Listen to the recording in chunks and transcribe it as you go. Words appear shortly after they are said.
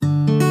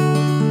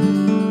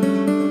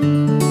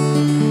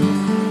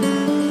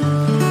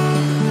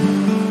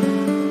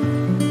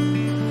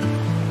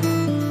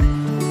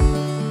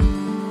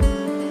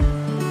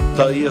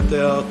ia te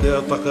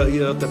Aotea, taka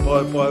ia te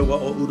pai wa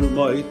o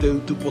urumai, te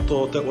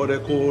utupoto te ore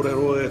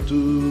kōrero e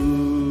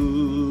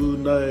tū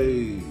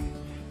nei.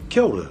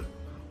 Kia ora.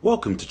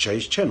 Welcome to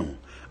Chase Channel,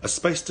 a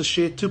space to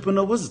share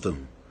tupuna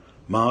wisdom,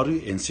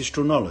 Māori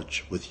ancestral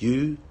knowledge with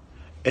you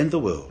and the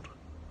world.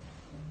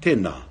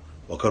 Tēnā,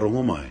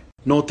 wakarongo mai.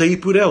 Nō te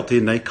ipureo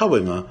tēnei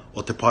kawenga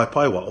o te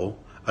pai wa o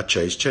a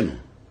Chase Channel.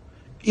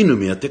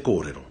 Inumia te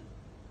kōrero.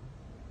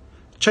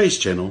 Chase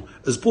Channel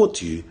is brought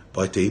to you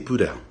by Te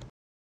Ipureo.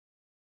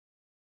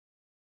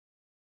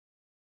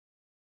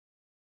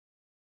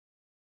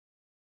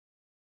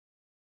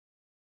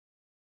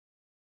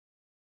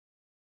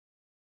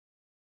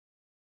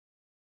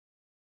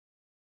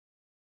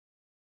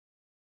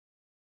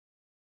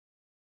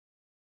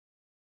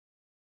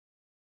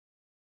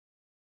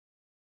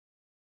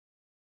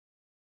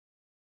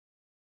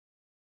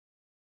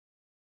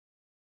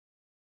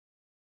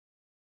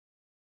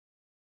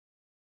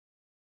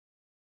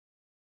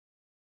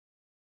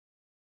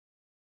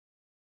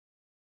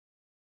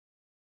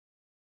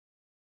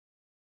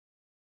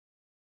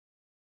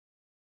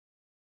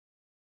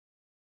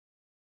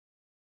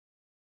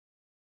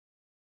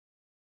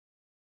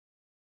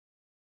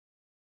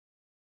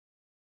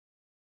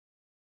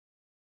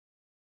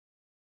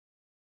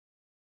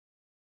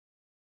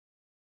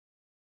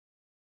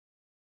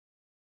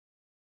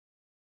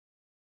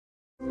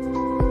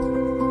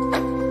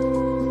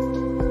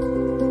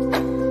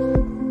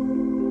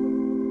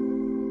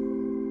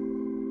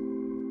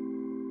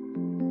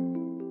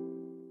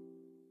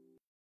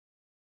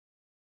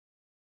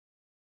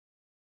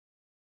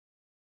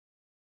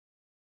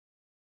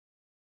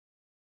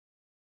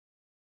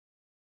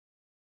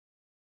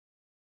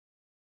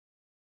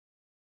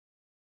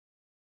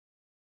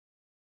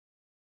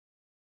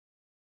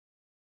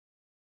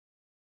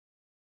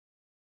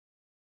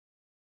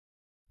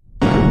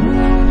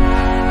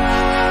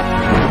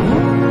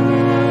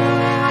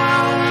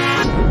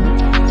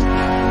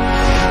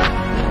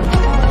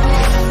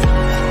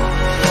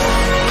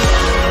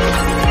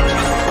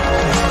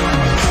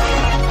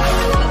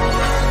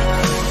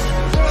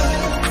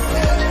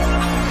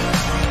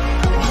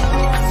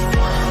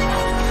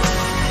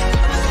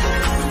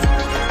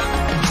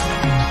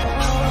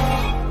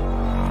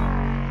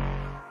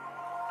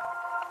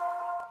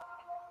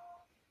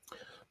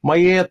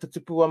 Mai e te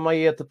tupua,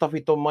 mai e te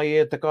tawhito, mai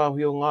e te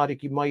kāhui o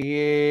ngāriki, mai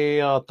e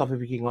a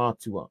tawhipiki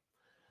ngātua.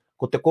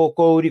 Ko te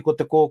kōkouri, ko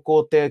te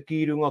kōkō te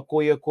kirunga,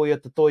 koia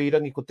te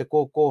toirangi, ko te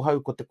kōkō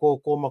hau, ko te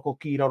kōkō mako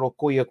kiraro,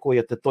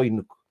 koia te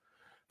toinuku.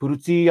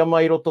 Purutia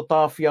mai roto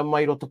tāwhia,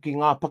 mai roto ki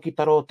ngā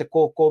pakitaro, te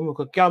kōkō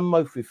muka, kia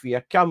mau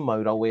whiwhia, kia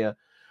mau rawea,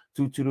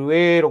 tūturu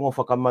e rongo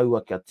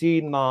whakamaua kia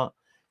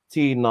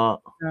tīna,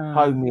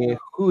 haumi e,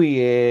 hui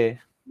e,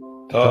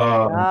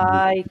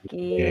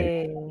 Taiki e.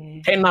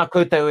 Tēnā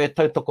koutou e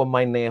tautoko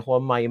mai nei hoa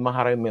mai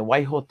maharau me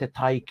waiho te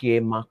taiki e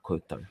mā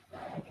koutou.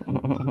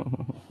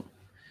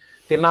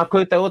 Tēnā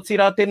koutou o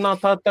tira, tēnā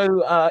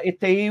tātou e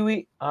te iwi,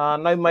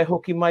 nau mai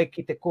hoki mai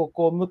ki te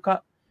kōkō muka.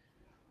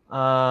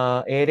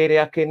 E rere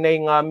ake nei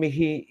ngā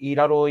mihi i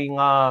raro i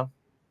ngā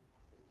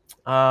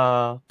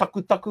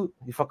taku,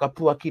 i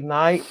whakapuaki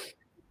nai.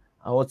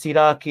 O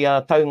tira ki a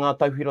tau ngā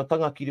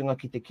tauhirotanga ki runga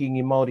ki te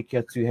kingi Māori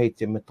kia tūhei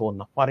me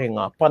tōna whare,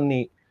 ngā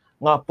pani,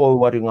 ngā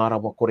pouaru, ngā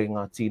rawa kore,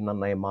 ngā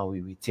tīnana e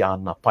māwiwi,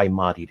 tiana, pai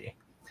mārire.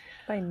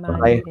 Pai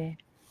mārire.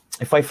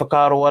 E whai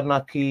whakaro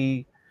ana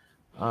ki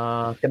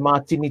te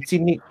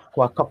mātini,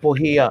 kua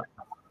kapohia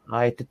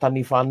e te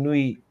tani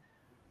whanui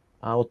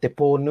o te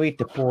pō nui,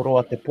 te pō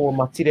roa, te pō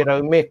matire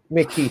rau,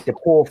 me ki te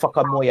pō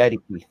whakamoi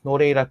ariki. Nō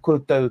reira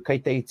koutou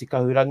kei te iti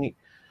kahurangi,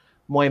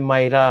 moe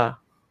mai rā,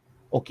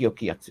 oki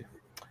atu.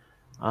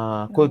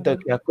 Koutou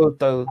kia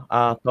koutou,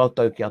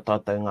 tātou kia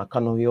tātou, ngā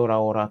kanohi ora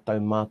o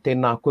rātou mā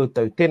tēnā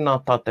koutou, tēnā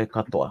tātou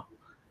katoa.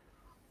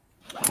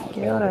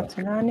 Kia ora,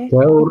 Tinane.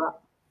 Kia ora.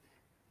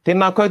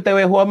 Tēnā koutou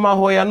e hoa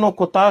mahoi anō,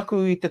 ko tāku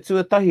i te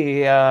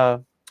tuatahi,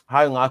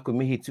 haunga aku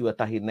mihi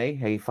tuatahi nei,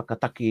 hei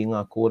whakataki i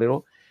ngā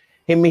kōrero.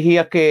 He mihi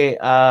ake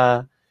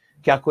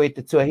kia koe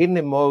te tuahine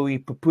mau i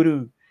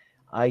pupuru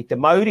i te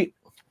Māori.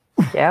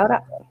 Kia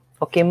ora.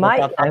 Hoki mai,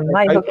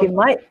 hoki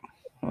mai.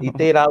 I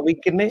tērā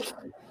wikene.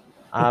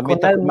 Ko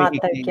nau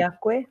mātou ki a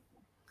koe.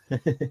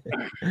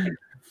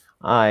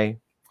 Ai.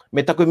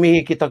 Me taku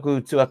mihi ki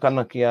taku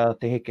tuakana ki a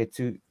te heke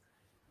tū.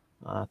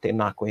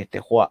 Tēnā koe te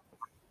hoa.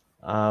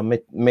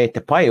 Me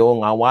te pai o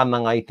ngā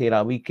wānanga i tērā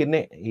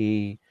wikene,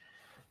 i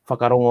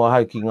whakarongo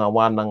hau ki ngā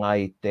wānanga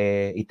i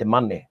te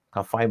mane,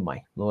 ka whai mai,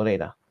 nō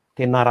reira.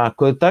 Tēnā rā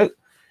koutou.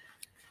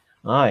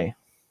 Ai.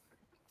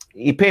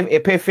 E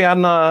pewhi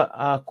ana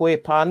koe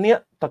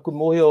pānia, taku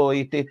mohio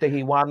i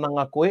tētahi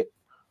wānanga koe.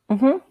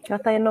 Kia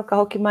tai anō ka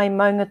hoki mai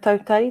maunga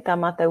tautari, tā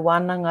mātou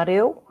wānanga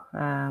reo,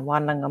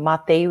 wānanga mā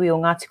te iwi o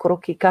Ngāti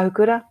Koroki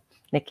Kahukura,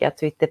 neki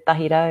atu i te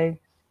tahirau.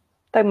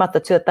 Tau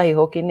mata tuatahi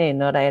hoki ne,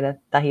 nō reira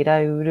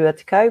tahirau urua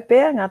te kau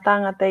pēr, ngā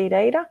tāngata i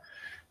reira.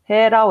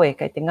 He rawe,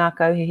 kei te ngā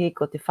kauhihi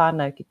ko te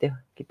whānau ki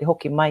te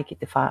hoki mai, ki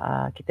te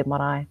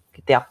marae,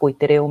 ki te apo i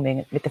te reo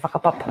me te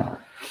whakapapa.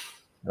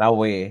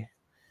 Rawe.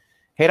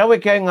 He rawe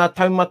ki ai ngā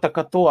taumata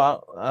katoa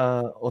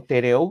o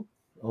te reo,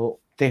 o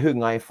te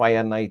hunga e whai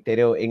ana i te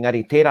reo,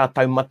 engari tērā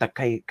taumata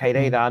kei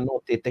reira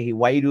anō te tehi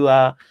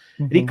wairua,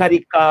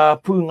 rika,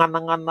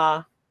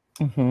 pūnganangana.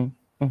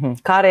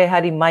 Kāre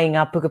hari mai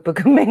ngā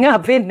pukupuku me ngā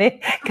pene,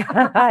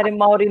 kāre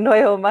Māori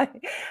noi o mai.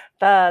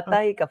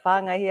 Tahi ka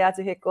whāngai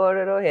atu he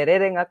kōrero, he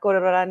rerenga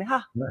kōrero rāne,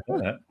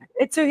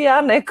 e tuhi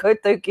ana e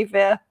koutou ki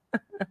whea,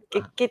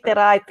 ki te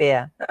rai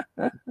pēr.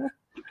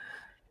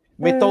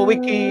 Me tō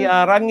wiki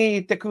rangi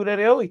i te kura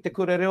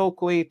reo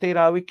koe i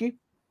tērā wiki?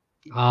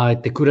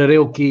 Te kura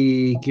reo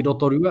ki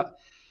Rotorua,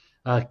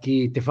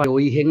 ki te whai o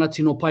ihenga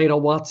tino paira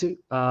wātu,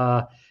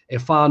 e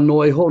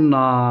whānoi ho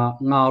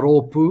ngā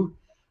rōpū,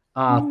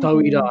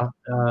 tauira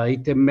i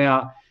te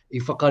mea i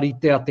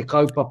whakaritea te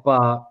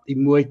kaupapa i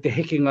mua i te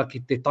hekenga ki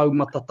te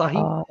taumata tahi.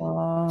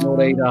 Nō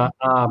reira,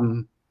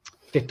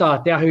 te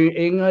ahu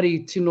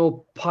engari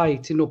tino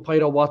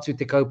paira wātu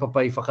te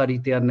kaupapa i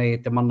whakaritea nei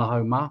te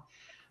manahau mā.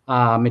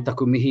 Me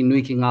taku mihi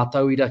nui ki ngā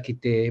tauira ki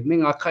te me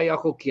ngā kai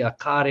ako kia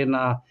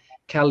Kārena,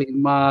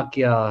 Kalima,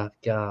 kia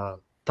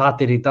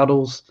Tāteri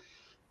Tuddles,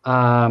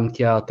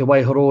 kia te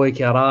Waihoroe,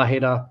 kia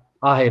Rāhera,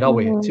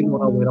 Rawe, tino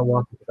rawe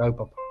wātu te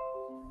kaupapa.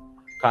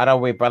 Ka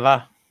rawe,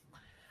 brother.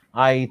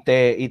 Ai i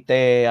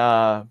te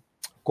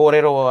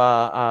kōrero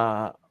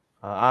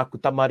āku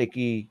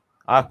tamariki,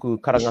 āku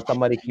karanga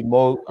tamariki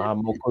mō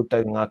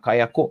koutou ngā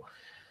kai ako.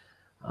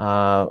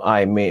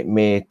 Ai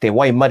me te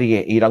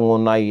waimari i rango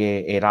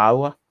nei e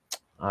rāua,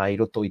 i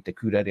roto i te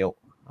kura reo.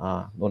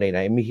 Nō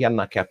reira, e mihi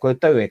ana kia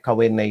koutou, e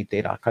kawe nei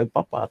tērā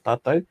kaupapa a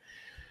tātou.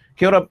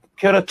 Kia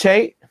ora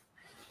Che,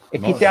 e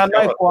ki te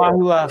anau ko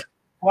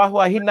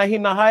āhua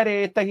hina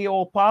haere e tahi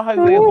o pāhau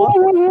e hoa.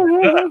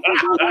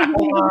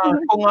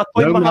 Ko ngā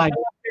toimaha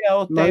pēr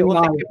o te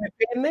keme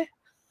pēne?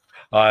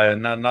 Ai,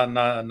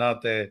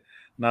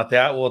 nā te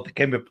au o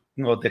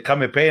te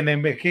kame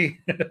pēne me ki.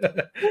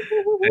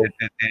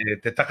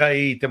 te taka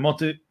i te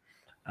motu,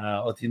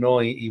 o tino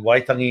i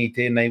waitangi i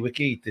tēnei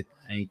wiki,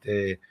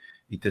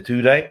 i te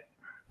tūrei.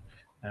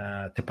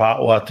 Te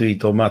pāo atu i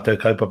tō mātou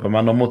kaupapa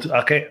mano motu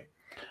ake.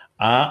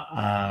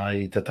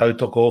 I te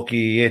tautoko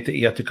ki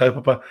i atu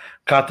kaupapa,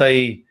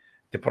 kātai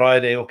te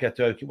praere o ki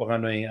atu au ki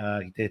wanganui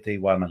i tētei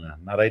wānanga.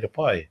 Nā reira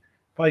pai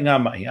ngā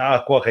mahi,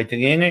 kua kei te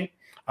ngenge,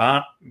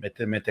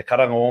 me te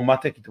karanga o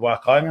mate ki te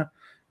wākainga,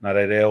 nā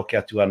reira o ki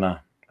atu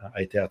ana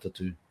ai te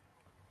atatu.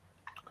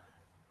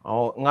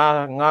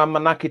 Ngā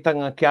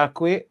manakitanga ki a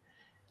koe,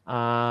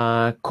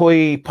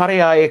 koi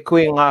parea e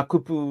koe ngā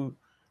kupu,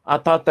 a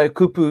tātou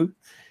kupu,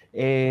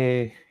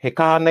 he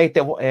kaha nei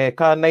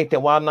te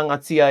wānanga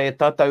tia e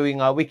tātou i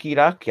ngā wiki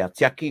rā, kia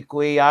tiaki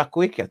koe i a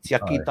koe, kia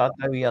tiaki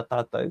tātou i a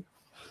tātou.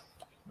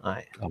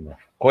 Ai.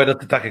 Koera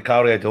te take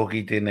kaore ai te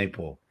hoki i tēnei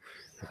pō.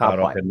 Ka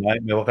pai.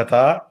 Me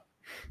wakatā?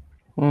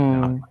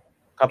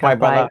 Ka pai,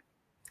 brother.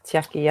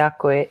 Tiaki i a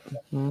koe.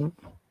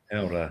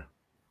 Ora.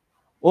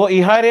 O, i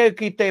haere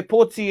ki te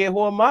pōti e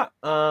hoa mā,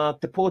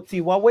 te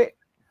pōti wawe.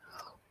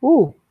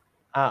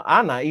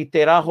 Ana, i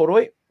te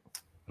rāhoroi.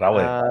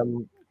 Rawe.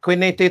 Koe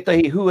nei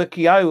tētahi hua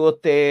ki au o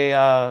te,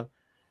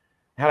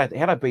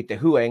 hera pui te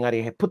hua,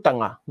 engari he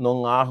putanga no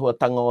ngā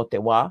ahuatanga o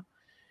te wā.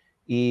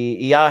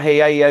 I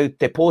āhei ai au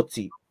te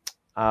pōti.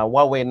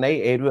 Wawe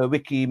nei, e rua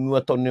wiki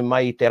mua tonu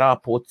mai i te rā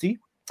pōti.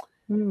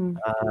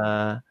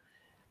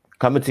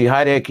 Kamuti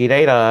haere ki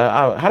reira,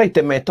 harei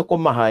te me toko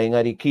maha,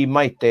 engari ki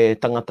mai te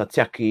tangata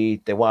tiaki i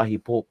te wāhi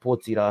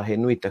pōti rā, he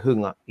nui te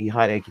hunga i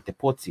haere ki te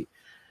pōti.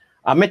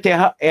 Me te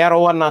e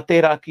aro ana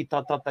tērā ki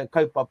tā tātou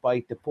kaupapa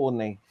i te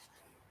pōnei.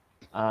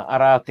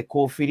 Ara te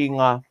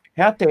kōwhiringa,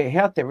 hea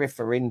te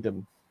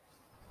referendum,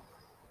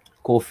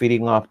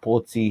 kōwhiringa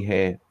pōti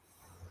he...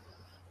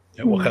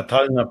 E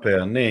wakataunga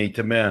pēr, ne, i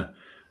te mea,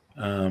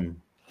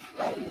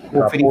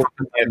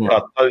 kōwhiringa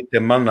tau te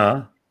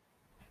mana,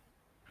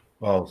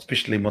 well,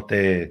 especially mo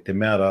te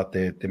mea rā,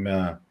 te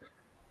mea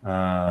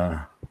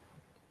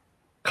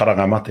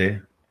karanga mate.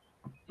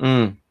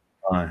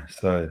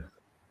 So,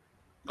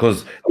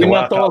 because...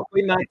 Koina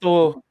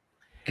tō...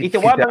 I te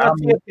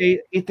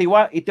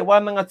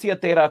wānanga tia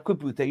tērā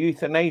kupu, te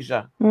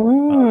euthanasia.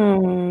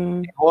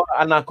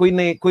 Ana,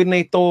 koinei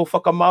tō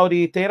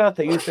whakamaori i tērā,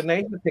 te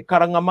euthanasia, te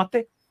karanga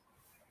mate?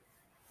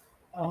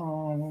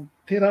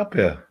 Tērā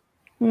pēr.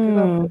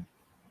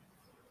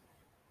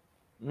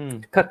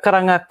 Ka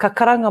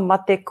karanga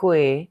mate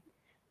koe,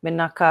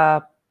 mena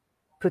ka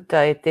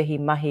puta e tehi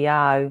mahi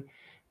au,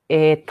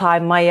 e tai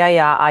mai ai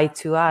a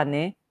aitu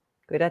ane,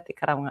 koe rā te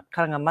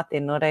karanga mate,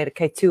 no reira,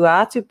 kei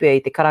tua atu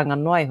pēr i te karanga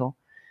noaiho.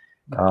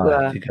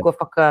 Kua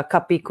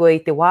whakakapi koe i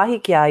te wāhi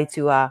ki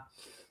aitu a.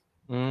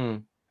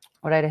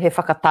 O reira, he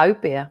whakatau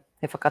pēr,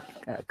 he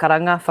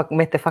whakakaranga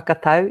me te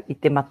whakatau i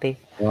te mate.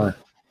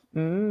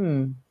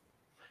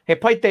 He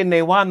pai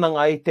tēnei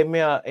wānanga i te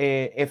mea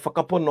e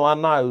whakapono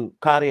anau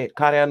kāre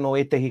anō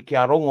e tehi ki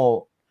a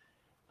rongo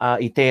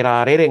i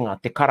tērā rerenga,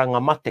 te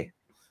karanga mate.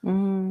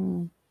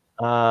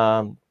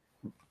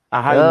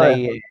 Ahau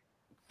nei,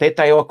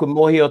 tētai o aku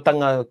mohi o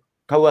tanga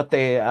kaua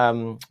te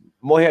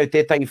mohi au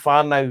tētai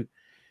whānau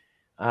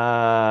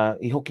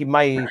I hoki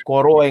mai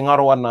kua roa e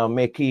ngaro ana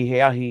me ki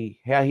he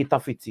ahi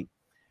tawhiti.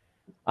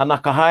 Ana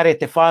ka haere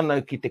te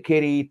whānau ki te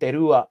keri i te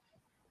rua,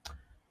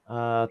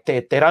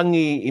 te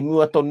rangi i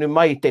mua tonu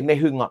mai te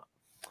nehunga.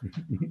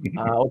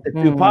 O te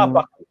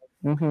tūpāpaku.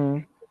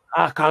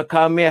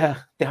 Ka mea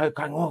te hau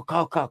kai ngō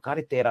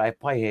kare tērā e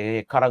pai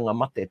he karanga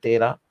mate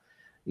tērā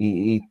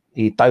i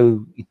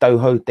tau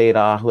hau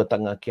tērā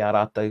ahuatanga ki a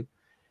rātou.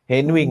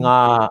 He nui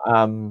ngā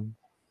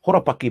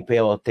horapaki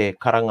pēo te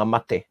karanga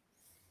mate.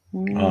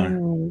 Ko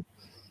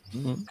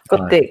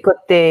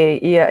te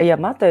ia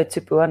mātou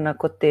tupu ana,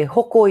 ko te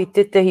hoko i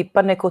tetehi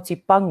panekoti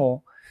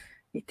pango,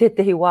 i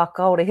tetehi wā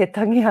kaore he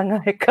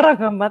tangihanga he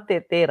karanga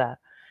mate tērā.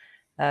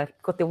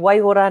 Ko te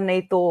waihora nei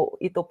i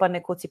tō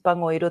panekoti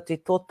pango i roto i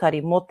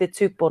tōtari mo te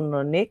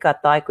tūpono ne, ka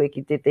tae koe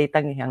ki tetehi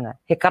tangihanga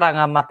he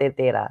karanga mate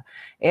tērā.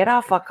 E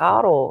rā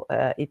whakaaro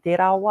i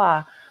tērā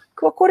wā,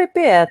 kua kore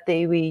pēr te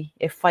iwi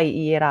e whai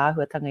i e rā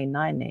ahuatanga i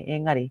naine,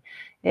 engari.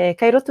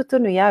 Kei roto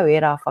tunu i au e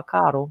rā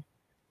whakaaro.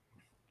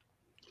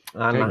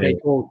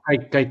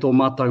 Kei tō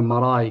mātou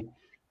marae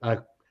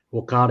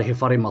o kāre he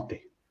whare mate.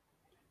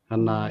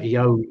 Ana i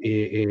au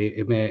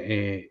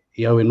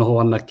i au e noho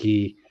ana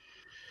ki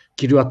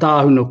rua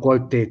tāhuna ko au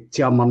te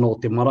tiamano o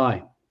te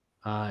marae.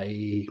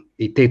 I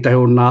tētahi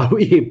o nā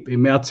hui e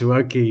me atu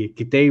au ki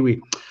te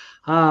iwi.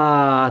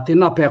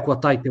 Tēnā pēr kua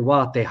tai te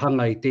wā te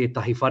hanga i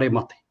tētahi whare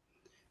mate.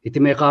 I te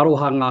mea ka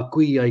aroha ngā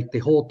kuia i te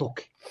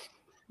hōtoke.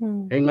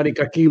 Engari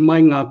ka ki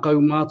mai ngā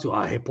kaumātu,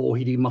 he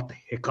pōhiri mate,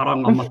 he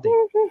karanga mate.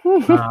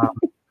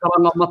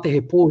 Karanga mate,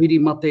 he pōhiri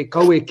mate,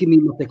 kau e kini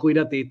mate,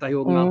 koira tētahi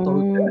o ngā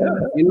tohu.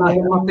 E nā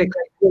he mate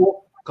kai kō,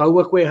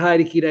 kaua koe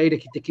haere ki reira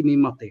ki te kimi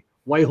mate,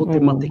 waiho te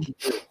mate ki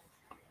te.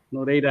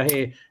 No reira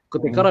ko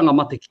te karanga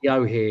mate ki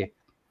au i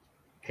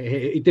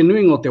te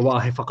nuinga o te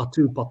wā he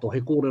whakatūpato,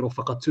 he kōrero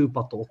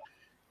whakatūpato,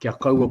 kia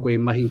kaua koe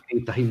mahi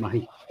tētahi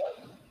mahi.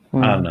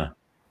 Ana.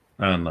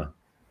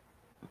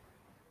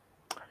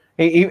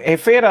 He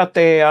whera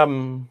te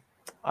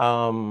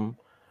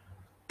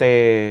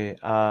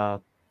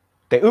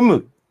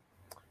umu.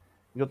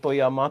 Roto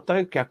i a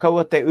mātou, kia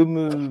kaua te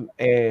umu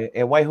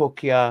e waiho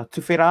kia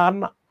tuwhera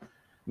ana.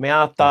 Me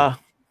āta,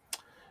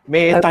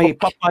 me e tahi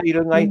papa i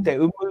runga i te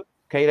umu,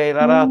 kei rei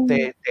rara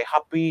te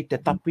hapi, te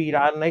tapi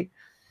rānei.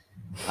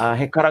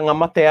 He karanga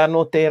mate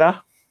anō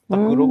tērā,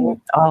 taku rongo.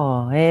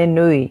 E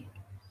nui.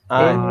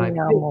 E nui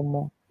ngā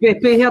momo.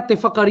 Pēhea te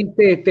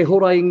whakarite, te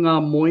hora i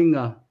ngā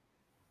moinga,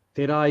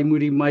 te rā i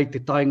muri mai, te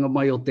tainga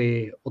mai o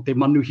te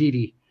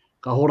manuhiri,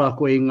 ka hora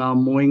koe i ngā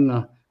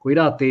moinga, koe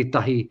rā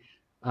tētahi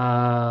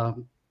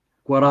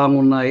kua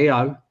rāngona e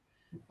au,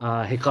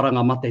 he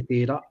karanga mate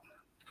tērā.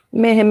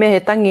 Mehe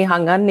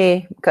tangihanga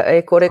ne, e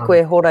kore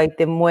koe hora i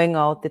te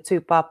moenga o te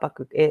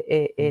tūpāpaku,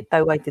 e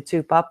tau ai te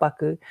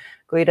tūpāpaku,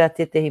 koe rā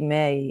tetehi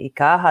mea i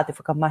ka aha te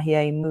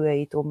whakamahia i mua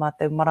i tō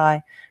mātou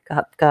marae,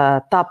 ka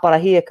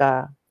tāparahia,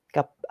 ka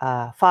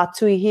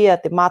whātui hia,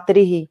 te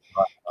māterihi,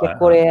 kia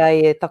kore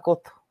ai e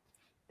takoto,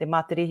 te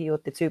māterihi o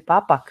te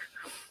tūpāpaku.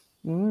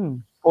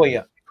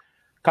 Oia.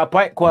 Ka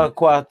pai,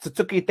 kua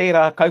tutuki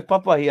tērā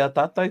kaupapa hia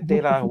tātou,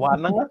 tērā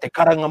wānanga, te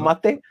karanga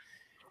mate.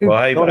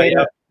 Kua hei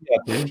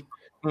atu.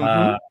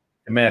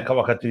 Te mea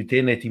kawakatū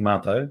tēnei ti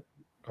mātou,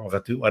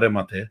 kawakatū are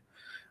mate.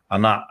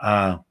 Ana,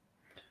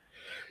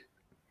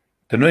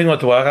 te nuinga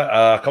tua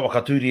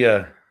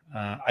kawakatūria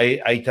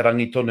ai te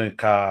rangi tonu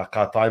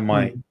ka tai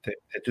mai te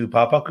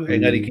tūpāpaku.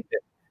 Engari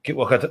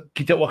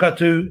ki te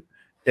wakatū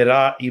te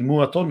rā i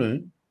mua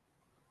tonu,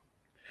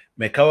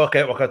 me kaua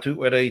kei wakatū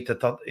ora i te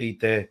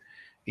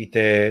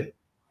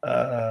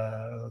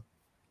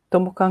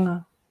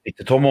tomokanga. I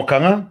te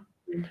tomokanga.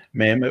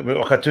 Me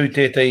wakatū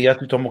tētei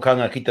atu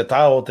tomokanga ki te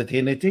tā o te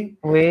tēneti.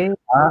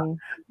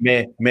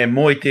 Me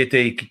moi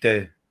tētei ki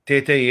te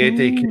tētei e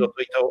te ki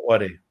roto i tau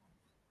oare.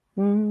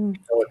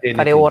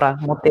 Kare ora,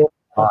 mo te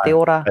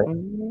ora.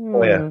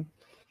 Koea.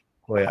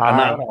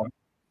 Ana,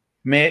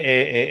 me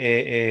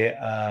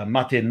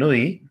mate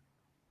nui,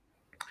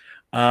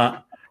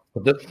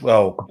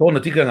 ko tōna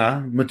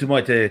tikanga, mutu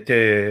mai te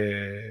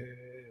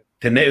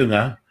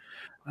neunga,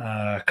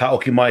 ka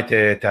oki mai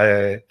te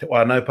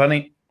wānau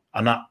pani,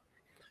 ana,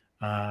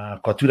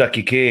 kua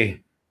turaki kua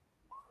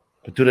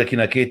turaki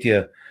na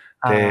kētia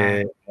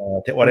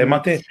te ware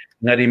mate,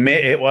 ngari me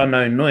e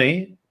wānau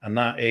nui,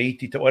 ana e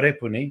iti te ware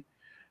puni,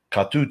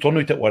 ka tū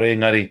tonu te ware,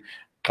 ngari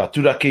ka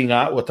turaki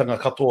ngā uatanga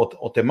katoa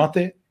o te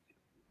mate,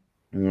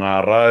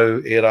 ngā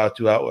rau e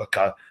rātu au,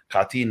 ka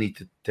tini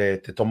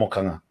te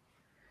tomokanga.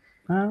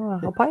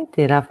 Hapai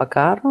tērā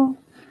whakaaro.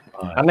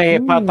 Ana he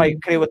pātai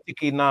krewa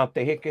tiki nā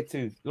te heke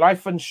tū.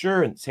 Life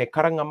insurance, he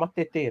karanga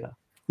mate tērā.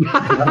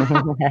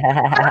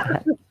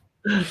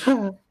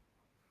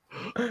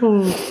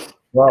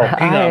 Wow,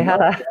 kinga.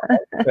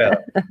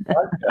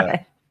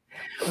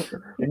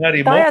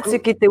 Tai atu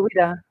ki te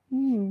wira.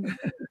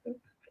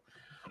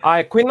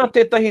 Ai, koina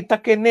tētahi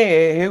take ne,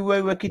 he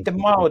uaua ki te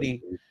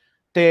Māori,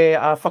 te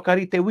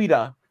whakarite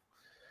wira.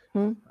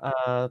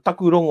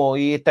 Taku rongo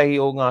i etahi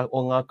o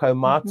ngā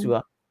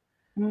kaumātua.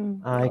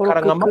 He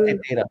karanga mate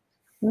tērā.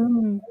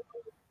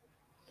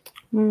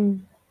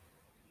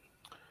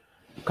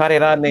 Kare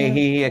rānei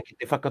hihia ki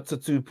te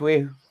whakatutu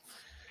puehu.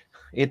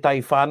 E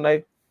tai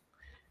whānau.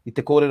 I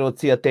te kōrero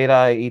tia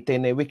tērā i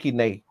tēnei wiki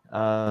nei.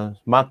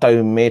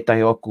 Mātau me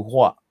tahi oku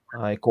hoa.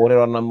 E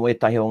kōrero ana mo e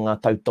tahi o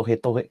ngā tau tohe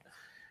tohe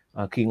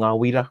ki ngā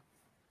wira.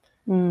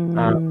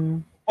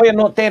 Oia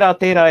no tērā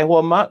e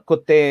hoa mā, ko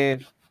te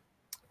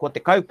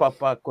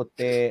kaupapa, ko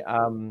te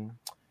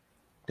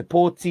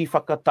pōti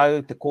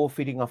whakatau, te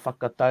kōwhiringa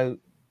whakatau,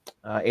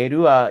 e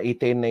rua i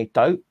tēnei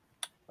tau.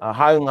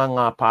 Haunga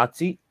ngā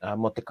pāti,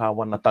 mo te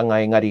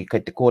kāwanatanga engari,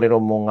 kei te kōrero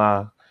mo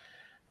ngā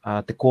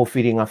te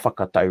kōwhiringa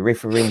whakatau,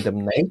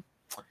 referendum nei.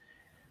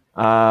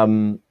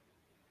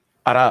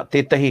 Ara,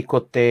 tētahi ko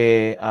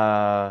te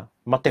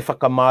mate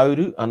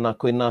whakamauru, ana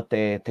koina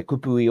te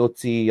kupu i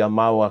oti a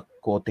māua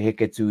ko te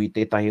heketu i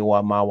tētahi o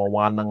a māua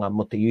wānanga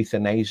mo te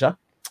euthanasia.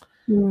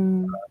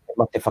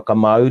 Mate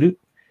whakamauru.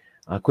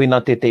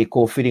 Koina tētahi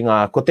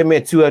kōwhiringa, ko te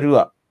mea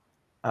tuarua.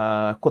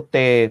 Ko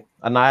te,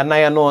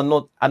 anei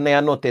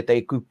anō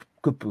tētahi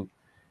kupu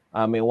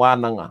me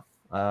wānanga.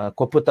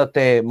 Ko puta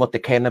mo te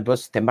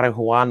cannabis, te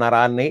marihuana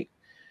rānei.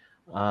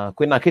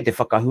 Koina ki te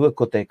whakahua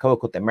ko te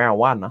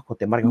marijuana, ko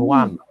te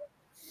marihuana.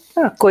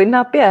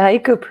 Koina pia, hei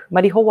kupu,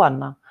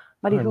 marihuana.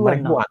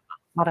 Marihuana.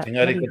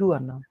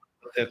 Marihuana.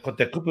 Ko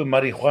te kupu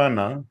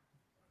marihuana,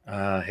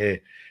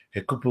 he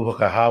kupu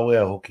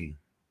whakahāwea hoki.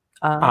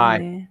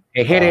 Ai,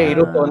 e here i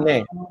roto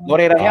ne. Nō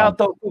reira, hea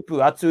tau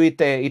kupu atu i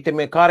te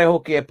me kāre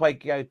hoki e pai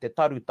ki au te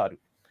tarutaru.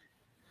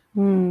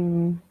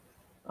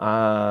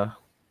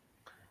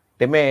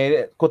 Te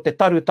me, ko te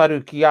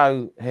tarutaru ki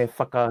au, he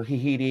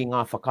whakahihiri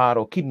ngā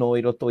whakaaro kino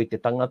i roto i te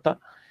tangata.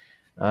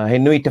 He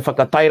nui te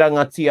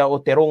whakatairangatia o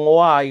te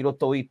rongoā i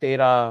roto i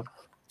tērā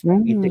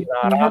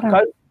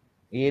rākau,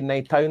 i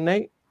nei tau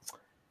nei.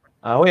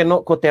 Hoi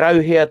no, ko te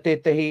rauhea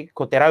tētahi,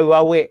 ko te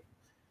rauawe,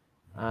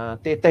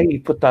 tētahi i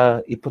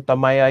puta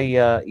mai ai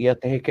ia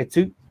te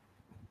heketu.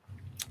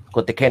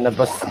 Ko te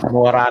cannabis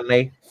noa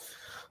rānei.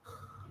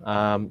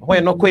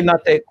 Hoi no, koina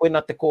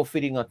te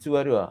kōwhiringa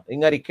tuarua.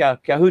 Engari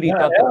kia huri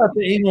tātou.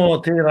 Te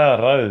ingo tērā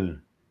rau,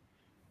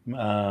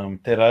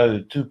 te rau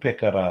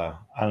tūpeka rā,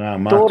 a ngā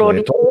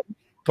mātua.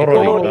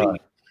 Torori.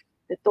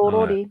 Te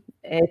torori,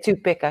 e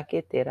tūpeka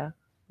ke tērā.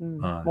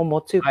 Momo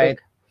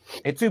tūpeka.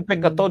 E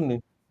tūpeka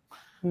tonu.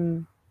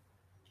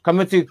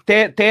 Kamutu,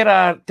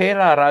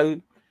 tērā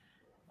rau,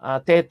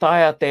 te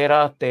taia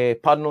tērā te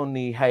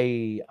panoni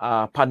hei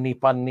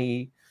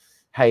pani,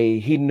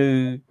 hei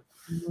hinu,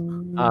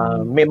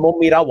 me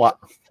momirawa,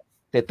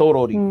 te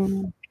torori.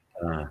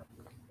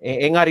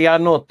 Engari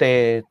anō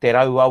te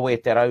rau awe,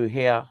 te rau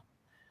hea,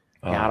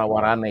 he arawa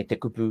rānei te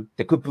kupu.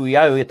 Te kupu i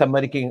au e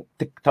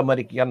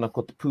tamariki ana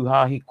ko te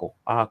pūhā hiko.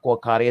 Koa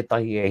kā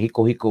rētahi e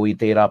hiko i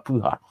tērā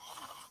pūhā.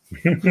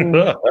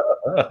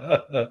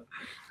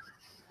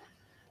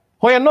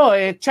 Hoi anō,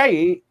 e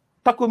Chai,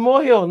 taku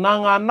mōhio, nā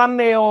ngā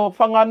nane o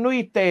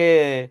whanganui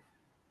te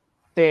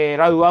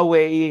rau awe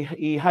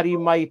i hari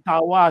mai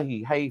tā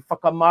wāhi, hei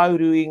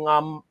whakamauru i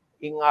ngā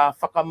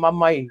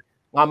whakamamai,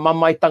 ngā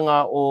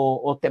mamaitanga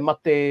o te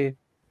mate,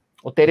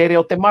 o te rere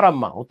o te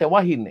marama, o te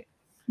wahine.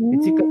 E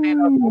tika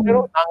tērā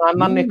kōrero, nā ngā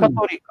nane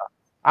katorika.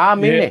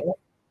 Āmene.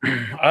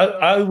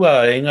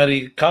 Aua,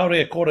 engari,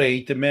 kaore kore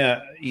i te mea,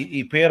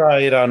 i pērā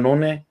e rā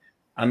none,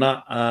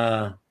 ana,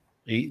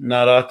 nā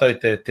rātou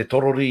te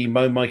torori i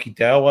maumai ki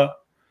te awa,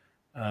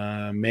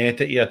 me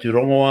te ia tu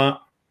rongoa,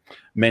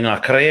 me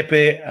ngā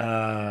krepe,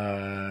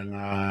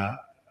 ngā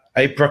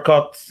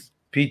apricots,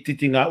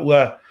 pititi ngā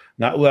ua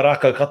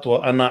rākau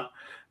katoa, ana,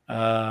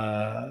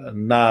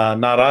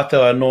 nā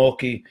rātou anō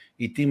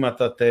i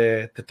tīmata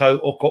te tau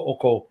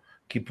oko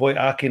ki poi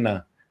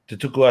ākina, te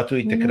tuku atu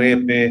i te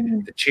krepe,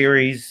 te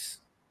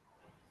cherries.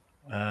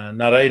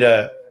 Nā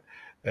reira,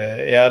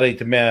 e ara i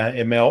te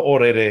mea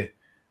orere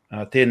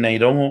tēnei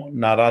rongo,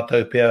 nā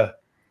rātou pia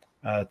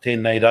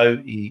tēnei rau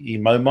i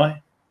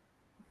maumai.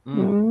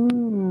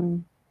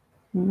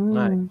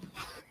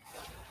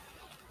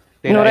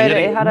 Nō reira,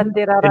 e hara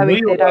te rau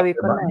i te rau i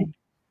konei.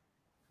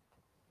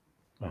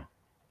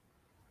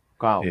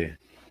 Kao. Yeah.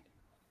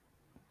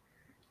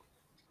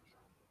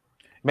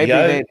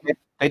 Maybe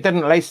they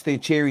didn't lace their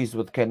cherries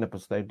with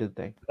cannabis, though, did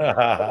they?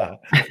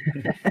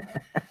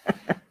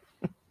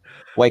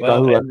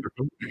 Well,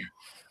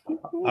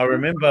 I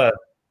remember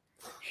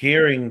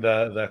hearing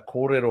the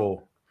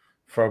kōrero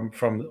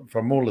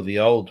from all of the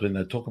old when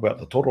they talk about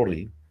the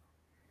torori,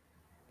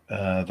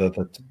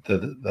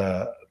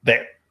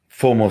 that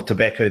form of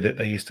tobacco that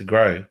they used to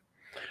grow,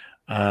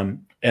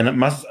 and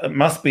it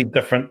must be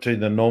different to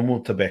the normal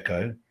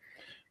tobacco,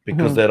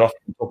 because they'd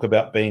often talk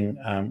about being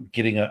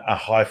getting a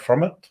high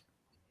from it.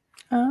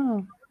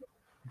 Oh,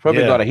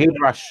 probably got a head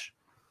rush.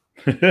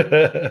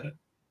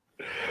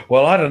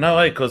 Well, I don't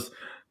know, because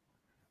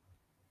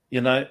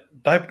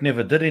dope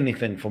never did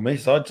anything for me,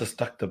 so I just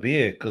stuck to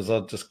beer because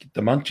I'd just get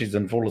the munchies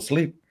and fall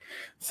asleep.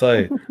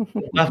 So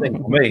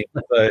nothing for me.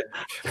 So.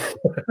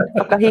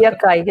 Whakahia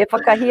kai.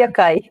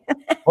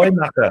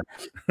 Koinaka.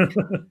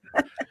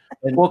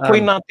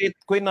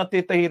 Koina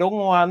tētahi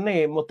rongo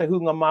ane mo te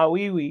hunga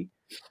māuiwi,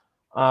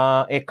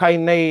 e kai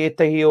nei e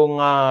tehi o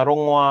ngā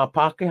rongoa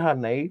Pākehā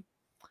nei,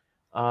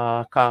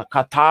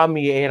 ka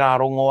tāmi e rā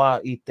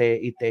rongoa i te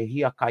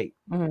hiakai.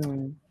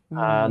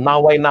 Nā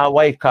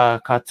wai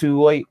ka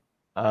tūoi,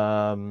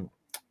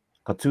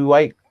 ka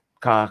tūai,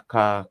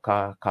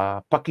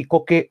 ka paki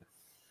koke,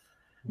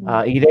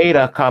 i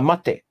reira ka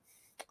mate.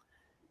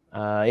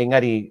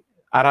 Engari,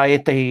 ara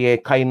etahi e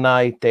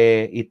kaina i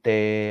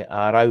te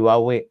rau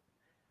awe,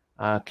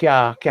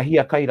 kia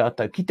hia kai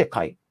rātou, ki te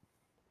kai.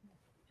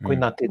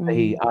 Koina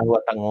tētahi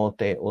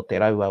āhuatanga o te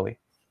rau awe.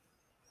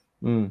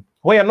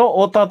 Hoi anō,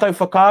 o tātou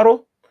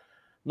whakaaro,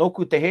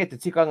 nōku te he, te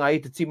tikanga i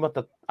te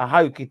timata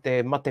ahau ki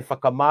te mate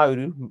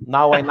whakamauru,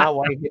 nā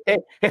wai,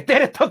 he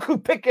tere taku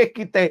peke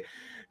ki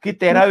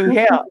te rau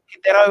hea, ki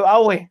te rau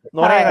awe,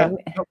 no reira,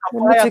 ka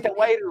whaia te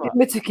wairua.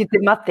 Mutu ki te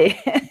mate.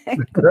 Ki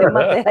te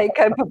mate hei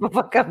kaupapa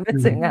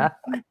whakamutunga.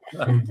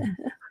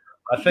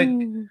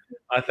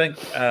 I think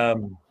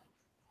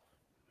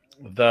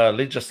the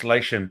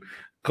legislation,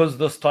 because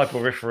this type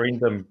of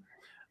referendum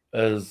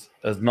is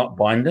not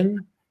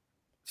binding,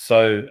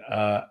 so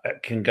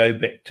it can go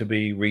back to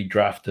be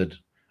redrafted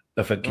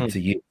if it gets a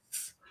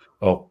yes,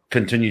 or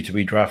continue to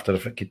be drafted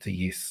if it gets a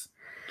yes.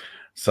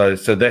 So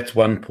that's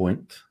one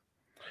point.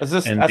 Is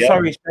this,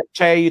 sorry,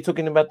 Che, are you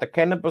talking about the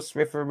cannabis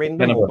referendum?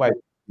 Cannabis, Wait.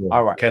 yeah,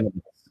 all right.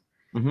 Cannabis.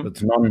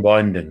 It's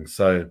non-binding.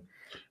 So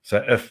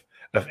if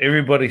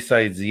everybody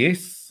says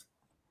yes,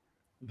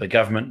 the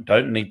government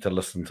don't need to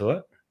listen to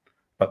it,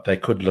 but they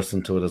could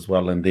listen to it as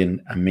well and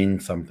then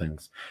amend some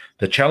things.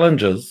 The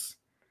challenge is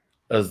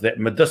that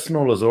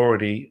medicinal is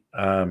already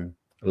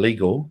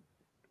legal,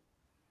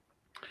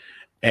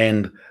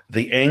 and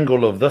the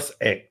angle of this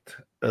act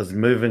is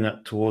moving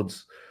it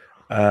towards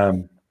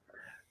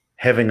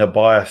having a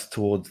bias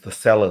towards the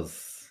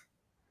sellers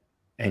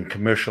and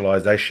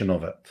commercialization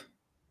of it.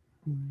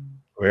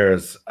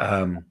 Whereas,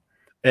 and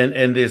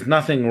there's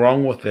nothing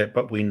wrong with that,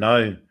 but we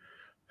know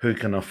who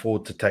can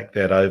afford to take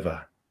that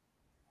over.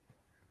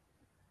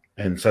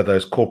 And so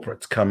those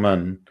corporates come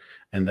in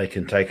and they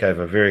can take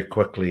over very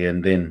quickly,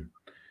 and then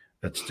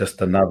it's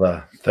just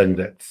another thing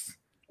that's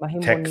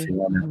taxing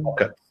on their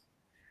pockets.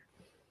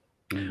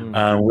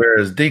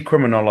 Whereas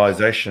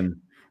decriminalization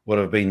would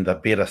have been the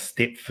better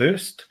step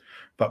first,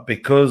 but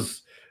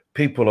because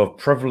people of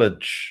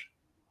privilege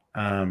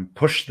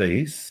push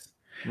these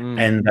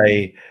and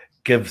they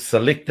give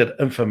selected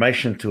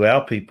information to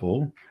our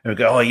people, and we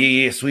go, oh,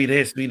 yeah, sweet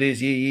ass,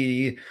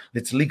 yeah,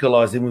 let's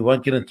legalize them, we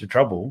won't get into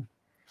trouble.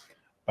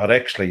 But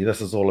actually,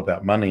 this is all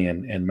about money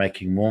and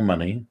making more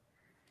money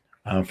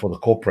for the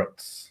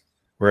corporates,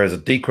 whereas a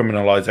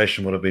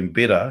decriminalization would have been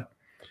better,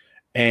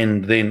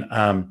 and then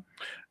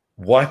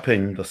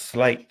wiping the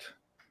slate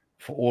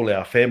for all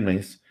our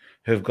families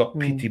who've got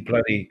petty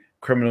bloody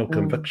criminal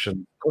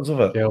convictions because of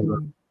it.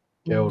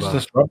 It's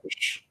just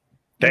rubbish.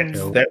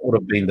 That would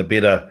have been the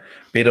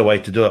better way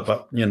to do it,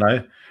 but you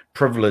know,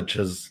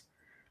 privileges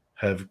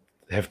have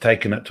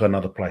taken it to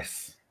another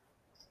place.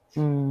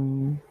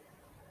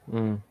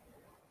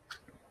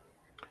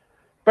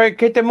 But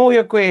kei te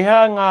mohia koe,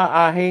 hea ngā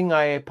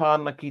āhenga e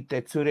pāna ki te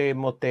ture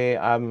mo te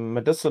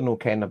medicinal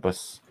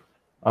cannabis.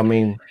 I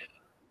mean,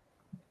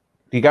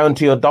 you go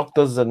into your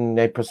doctors and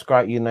they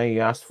prescribe, you know, you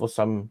ask for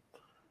some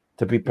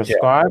to be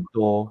prescribed,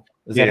 or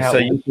is that how? So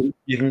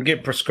you can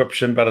get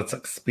prescription, but it's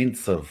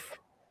expensive.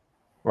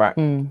 Right.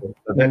 So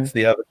that's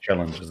the other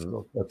challenge, is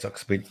it's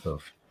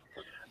expensive.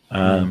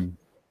 And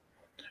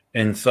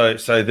so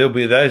there'll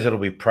be those that'll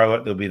be pro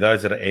it, there'll be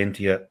those that are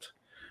anti it.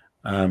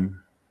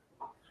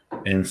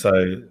 And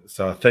so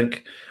I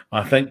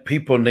think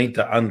people need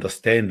to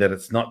understand that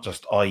it's not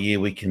just, oh yeah,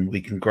 we can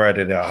grow it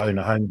at our own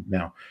home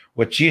now.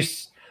 Which,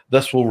 yes,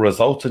 this will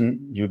result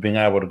in you being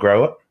able to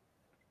grow it.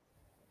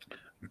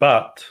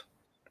 But,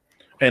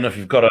 and if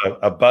you've got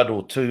a bud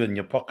or two in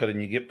your pocket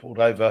and you get pulled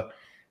over,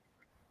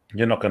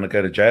 you're not going to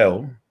go to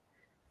jail.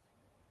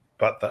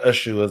 But the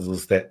issue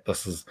is that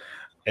this is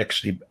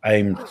actually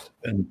aimed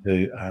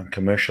into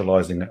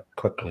commercializing it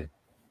quickly.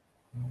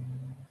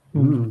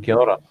 Kia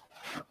ora.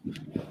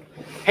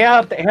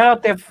 Hea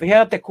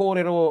te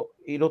kōrero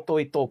i roto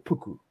i tō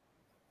puku.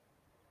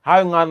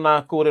 Hau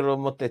ngana kōrero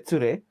mo te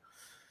ture.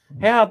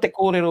 Hea te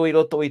kōrero i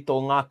roto i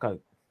tō ngākau.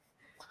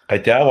 Kei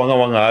te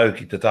awanga au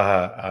ki te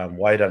taha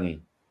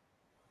wairangi.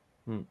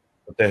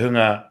 O te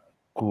hunga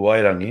ku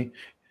wairangi,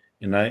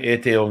 you know, e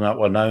te o ngā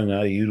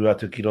wanaunga i uru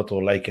atu ki roto o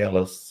Lake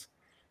Alice,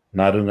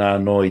 nā runga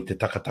anō i te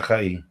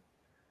takatakai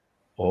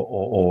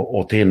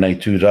o tēnei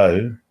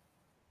tūrau.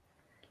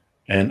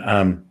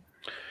 And,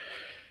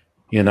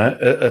 you know,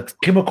 it's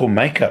chemical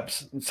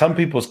makeups. Some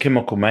people's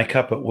chemical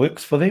makeup, it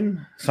works for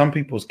them. Some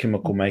people's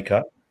chemical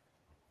makeup,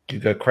 you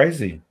go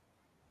crazy.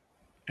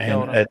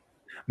 And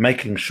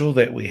making sure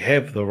that we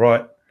have the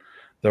right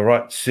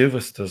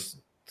services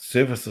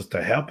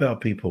to help our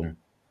people.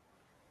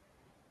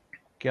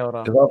 Kia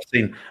ora. Because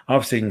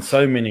I've seen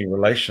so many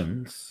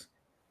relations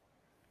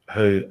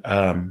who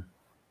have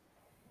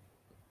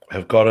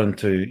got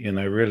into, you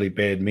know, really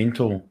bad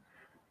mental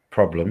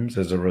problems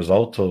as a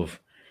result of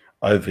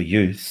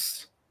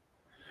overuse,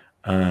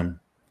 and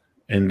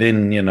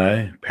then, you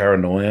know,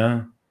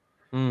 paranoia,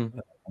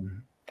 and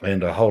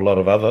a whole lot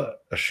of other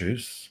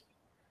issues.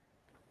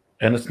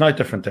 and it's no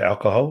different to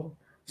alcohol,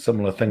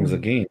 similar things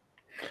again,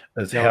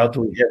 is how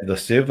do we have the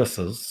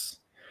services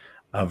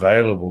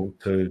available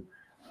to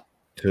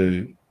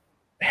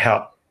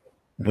help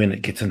when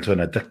it gets into an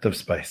addictive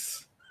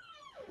space.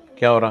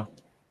 Kia ora.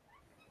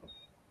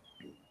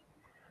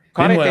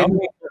 Anyway,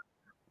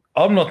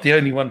 I'm not the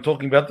only one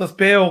talking about this,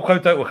 Pea o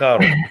koutou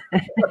whakaaro.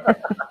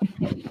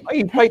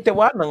 Ai, pai te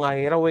wānanga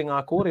e rau e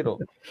ngā kōrero.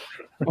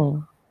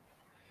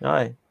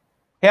 Ai.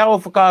 He ao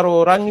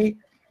whakaro rangi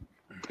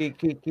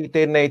ki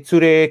tēnei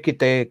ture, ki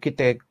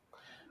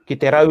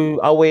te rau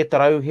awe, te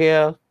rau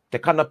hea, te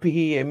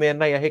kanapihi e mea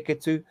nei a heke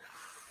tū.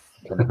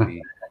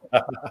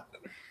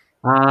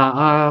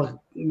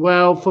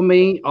 Well, for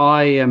me,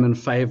 I am in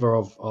favour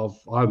of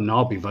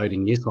I'll be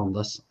voting yes on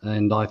this.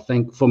 And I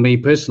think for me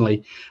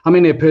personally, I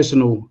mean, they're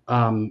personal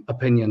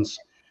opinions.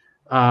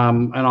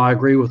 And I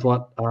agree with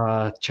what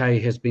Che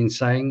has been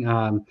saying.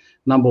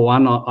 Number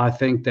one, I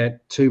think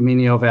that too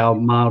many of our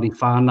Māori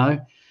whānau,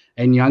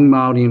 and young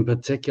Māori in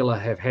particular,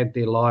 have had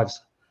their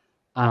lives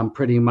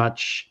pretty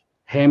much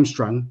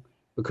hamstrung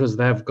because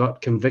they've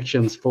got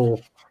convictions for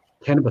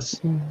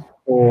cannabis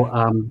or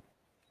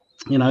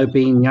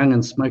being young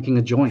and smoking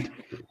a joint.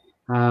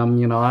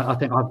 I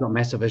think I've got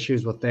massive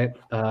issues with that.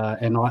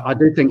 And I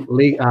do think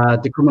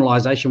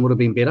decriminalisation would have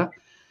been better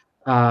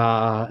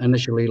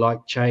initially,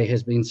 like Che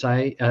has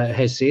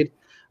said.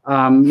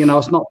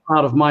 It's not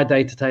part of my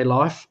day-to-day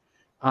life,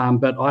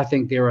 but I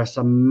think there are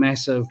some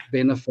massive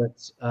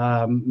benefits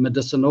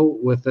medicinal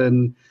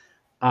within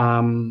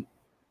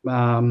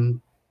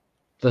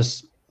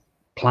this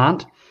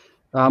plant.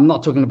 I'm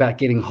not talking about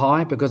getting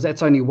high because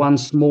that's only one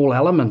small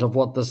element of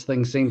what this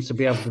thing seems to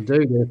be able to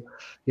do.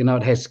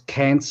 It has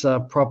cancer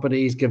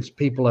properties, gives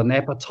people an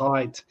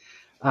appetite,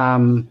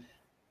 helps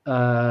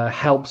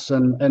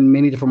in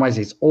many different ways.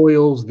 There's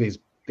oils, there's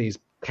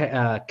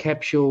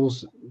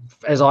capsules,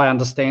 as I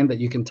understand, that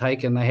you can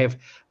take, and they have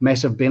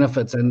massive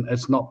benefits. And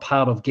it's not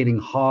part of getting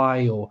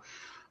high or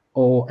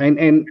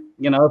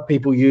if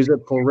people use it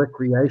for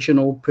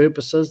recreational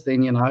purposes,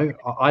 then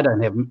I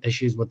don't have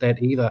issues with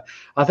that either.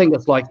 I think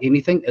it's like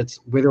anything; it's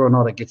whether or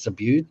not it gets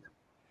abused.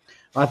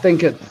 I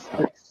think it's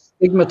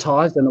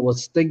stigmatized, and it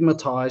was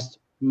stigmatized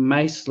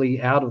mostly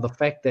out of the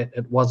fact that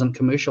it wasn't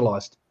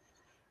commercialized.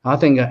 I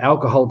think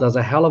alcohol does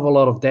a hell of a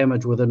lot of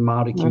damage within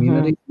Māori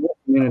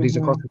communities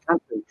across the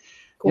country.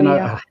 A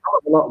hell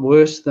of a lot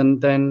worse than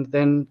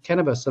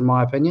cannabis, in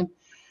my opinion.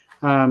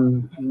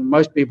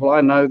 Most people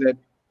I know that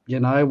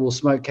will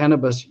smoke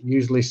cannabis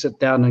usually sit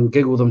down and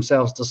giggle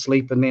themselves to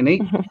sleep and then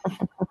eat.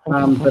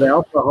 But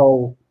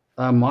alcohol,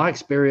 my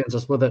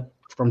experiences with it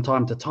from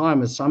time to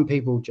time is some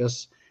people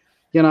just,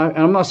 and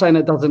I'm not saying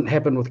it doesn't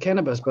happen with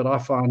cannabis, but I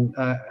find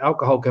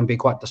alcohol can be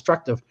quite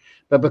destructive.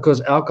 But because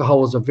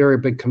alcohol is a very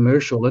big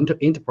commercial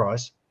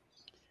enterprise,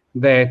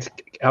 that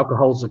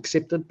alcohol is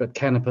accepted, but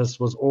cannabis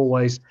was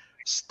always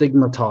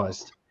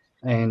stigmatized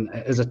and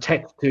is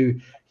attached to,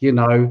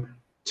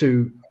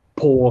 to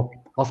poor,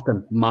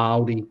 often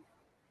Māori,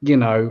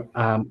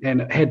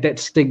 and it had that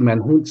stigma.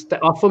 And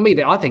for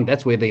me, I think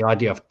that's where the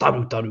idea of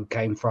taru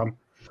came from.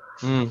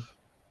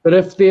 But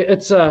if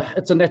it's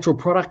a natural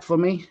product for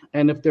me,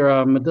 and if there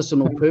are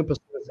medicinal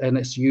purposes and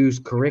it's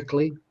used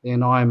correctly,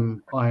 then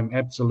I'm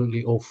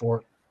absolutely all for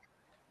it.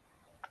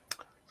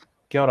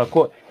 Kia ora.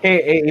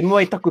 E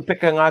mua I taku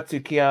peka ngātu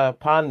ki a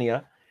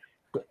Pānia,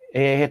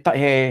 he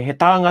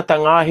tāngata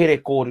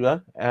ngāhere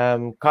kōrua,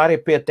 kāre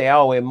pia te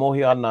ao e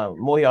mohi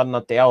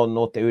ana te ao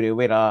no te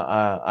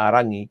urewera a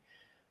rangi.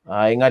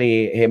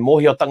 Engari, he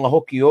mohiotanga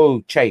hoki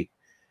o Che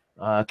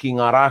ki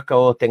ngā rāka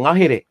o te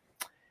ngahere.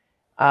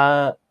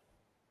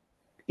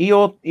 I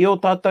o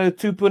tātou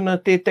tūpuna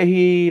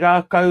tētahi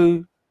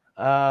rākau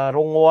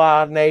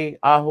rongoā nei,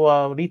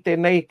 āhua rite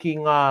nei ki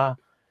ngā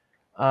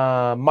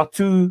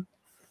matū,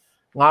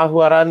 ngā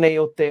huara nei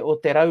o te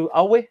rau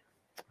awe.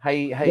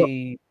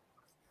 Hei.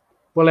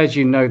 Well, as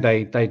you know,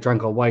 they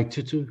drank away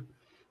tutu,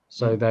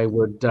 so they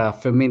would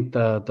ferment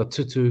the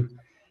tutu,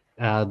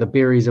 the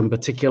berries in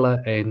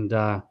particular, and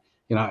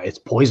it's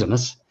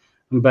poisonous.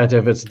 But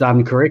if it's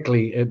done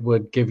correctly, it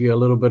would give you a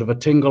little bit of a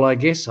tingle, I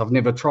guess. I've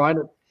never tried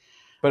it.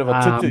 Bit of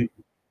a tutu.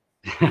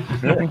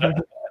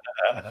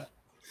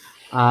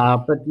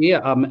 But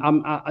yeah,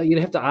 you'd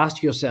have to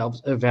ask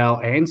yourselves if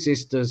our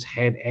ancestors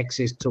had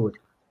access to it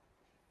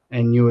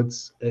and knew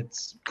it's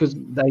because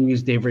they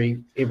used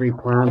every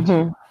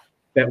plant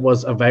that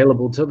was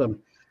available to them.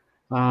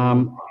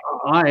 For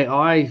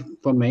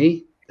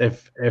me,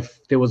 if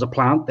there was a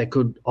plant that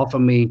could offer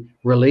me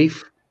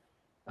relief,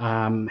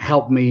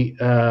 help me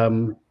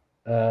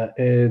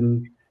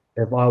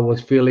if I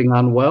was feeling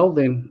unwell,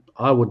 then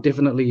I would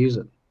definitely use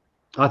it.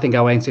 I think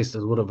our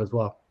ancestors would have as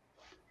well.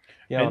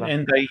 Yeah,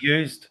 and they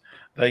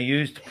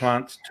used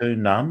plants to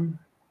numb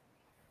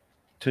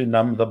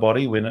the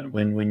body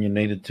when you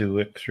needed to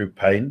work through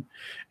pain.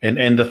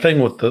 And the thing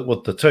with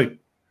the toot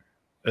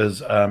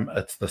is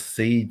it's the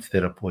seeds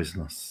that are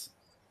poisonous.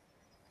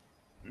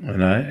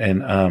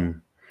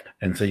 And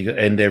so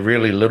they're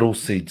really little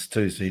seeds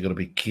too, so you got to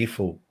be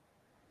careful.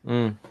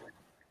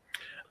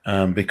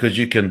 Because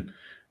you can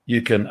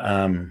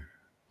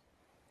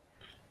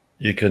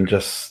you can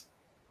just,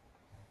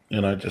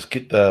 just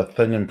get the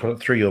thing and put it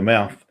through your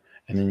mouth,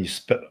 and then you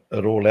spit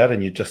it all out,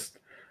 and you're just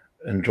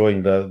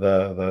enjoying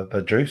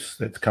the juice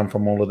that's come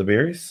from all of the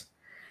berries.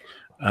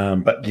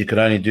 But you can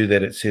only do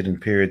that at certain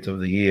periods of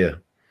the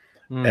year.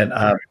 And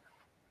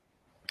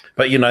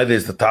but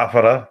there's the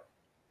tawhara,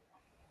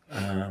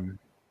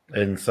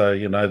 and so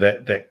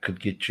that could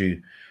get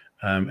you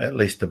at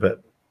least a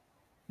bit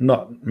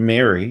not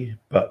merry,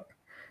 but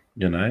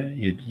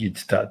you'd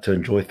start to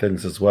enjoy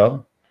things as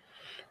well.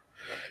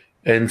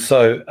 And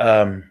so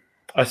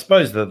I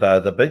suppose that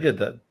the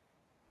bigger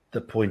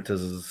the point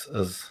is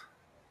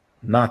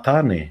ngā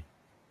tāne.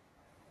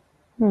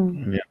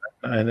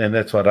 And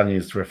that's what Rangi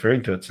is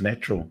referring to. It's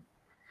natural.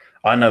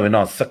 I know when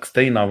I was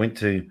 16, I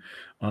went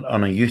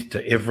on a youth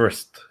to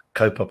Everest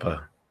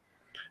kaupapa,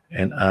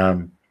 and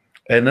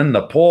in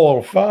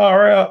Nepal,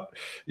 far out,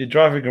 you're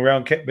driving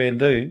around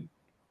Kathmandu,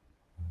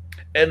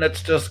 and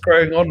it's just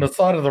growing on the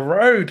side of the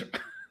road,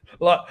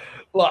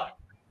 like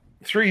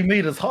 3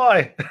 meters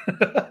high,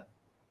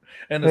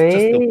 and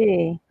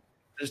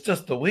it's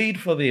just the weed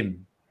for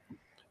them.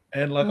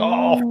 And far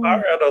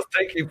out, I was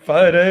taking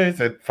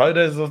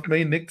photos of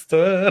me next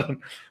to it.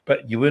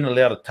 But you weren't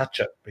allowed to touch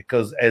it,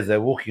 because as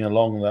they're walking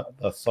along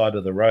the side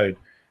of the road,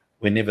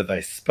 whenever they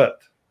spit,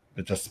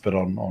 they just spit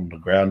on the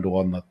ground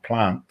or on the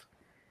plant.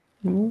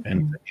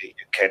 And you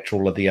catch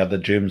all of the other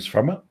germs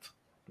from it,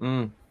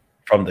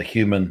 from the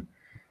human,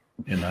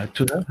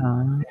 to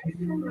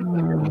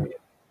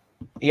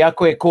Ia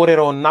koe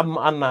kōrero nam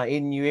ana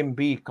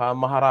NUMB ka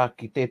mahara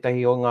ki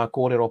tētahi o ngā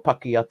kōrero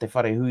paki a te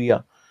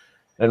wharehuia.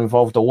 It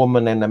involved a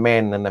woman and a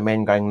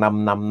man going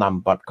num, num, num,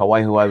 but ka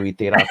waihu au I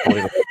tērā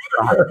kōrero.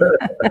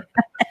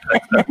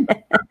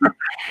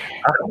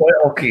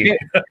 Okay.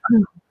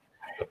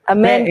 A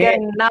man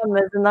going num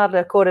is not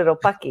a kōrero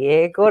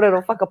paki,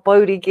 kōrero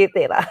whakapauri ke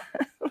tērā.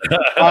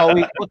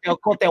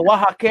 Ko te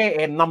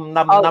wahake e num,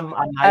 num, num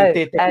ana I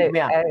tētahi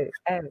mea.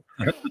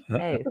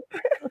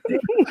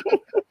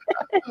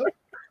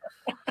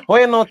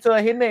 Hoi anō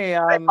tuahine.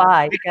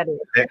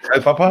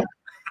 Kaupapa?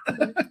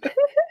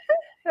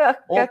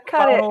 O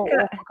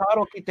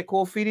karo ki te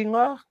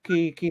kōwhiringa,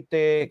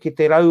 ki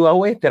te rau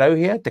aue, te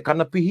rauhea, te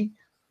kanapihi?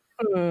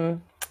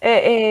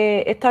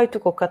 E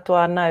tautuko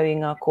katoa nau I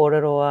ngā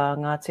kōrero a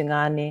Ngāti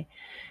Ngāne.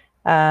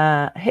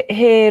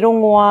 He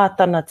rongoā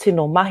tana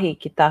tino mahi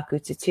ki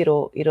tāku te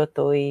tiro I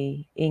roto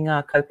I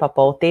ngā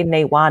kaupapa o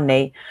tēnei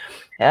wānei.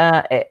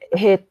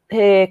 He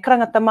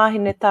karangata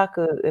mahine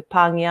tāku e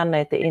pāngi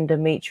ana te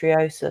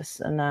endometriosis.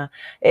 And,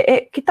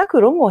 ki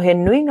tāku rongo, he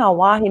nui ngā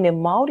wāhine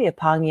Māori e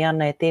pāngi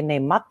ana tēnei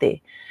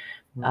mate.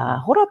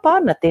 Hora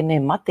pāna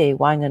tēnei mate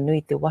wainga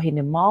nui te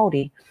wahine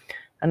Māori.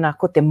 Ana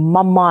ko te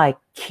mamae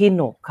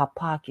kino ka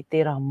pā ki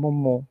tērā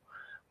momo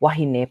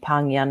wahine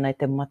pāngi ana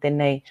te mate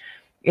nei.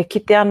 E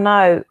kite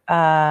anau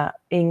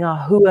I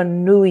ngā hua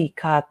nui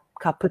ka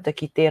puta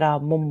ki tērā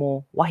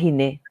momo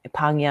wahine e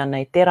pāngi ana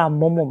I tērā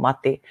momo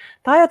mate.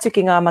 Tai atu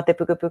ki ngā mate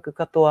pukupuku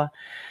katoa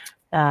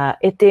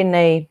e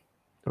tēnei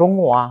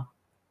rongoā.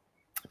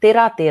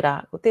 Tērā,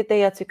 ko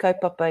tētei atu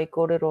kaupapa I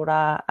kōrero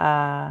rā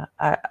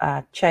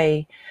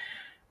Chai,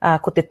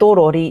 ko te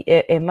tōrori,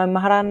 e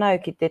maumahara nau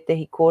ki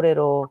tētehi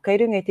kōrero. Kei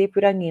runga I te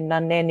ipurangi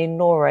nā Nani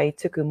Nora I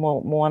tuku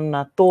mo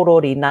ana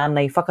tōrori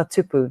nānei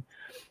whakatupu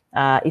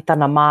I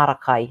tana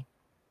mārakai.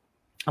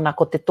 Ana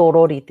ko te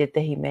tōrori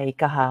tētehi mea I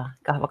kaha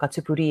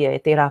whakatupuria e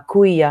tērā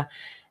kuia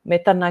me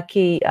tana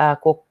ki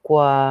ko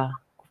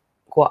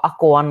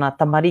ako ana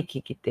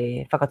tamariki ki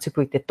te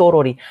whakatupu I te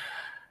tōrori.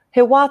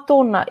 He wā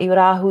tōna I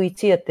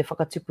rāhuitia te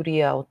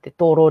whakatupuria o te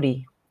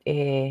tōrori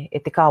e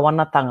te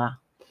kāwanatanga.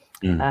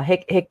 He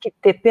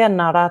te pēr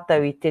nā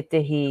rātau I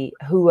tētehi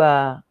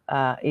hua,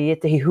 I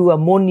tētehi hua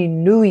moni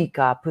nui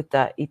ka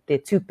puta I te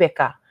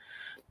tūpeka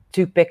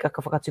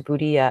ka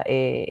whakatupuria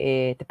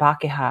e te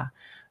Pākehā.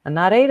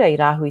 Nā reira I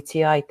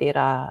rāhuitia I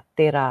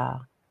tērā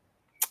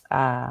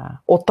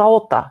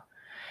ota.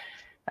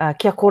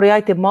 Kia kore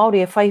ai te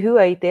Māori e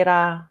whaihua I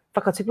tērā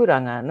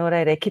whakatupuranga. Nō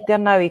reira, ki te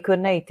anau I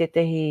konei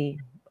tētehi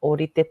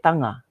ori te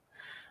tanga.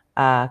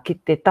 Ki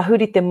te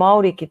tahuri te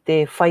Māori ki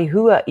te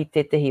whaihua I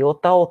tētehi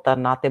ota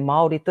nā te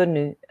Māori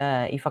tonu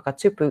I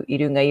whakatupu I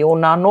runga I o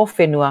nā no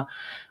whenua.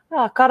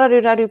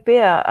 Kararuraru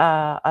pēr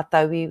a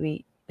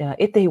tauiwi,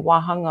 e tehi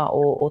wāhanga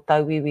o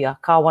tauiwi a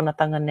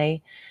kāwanatanga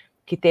nei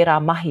ki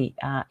tērā mahi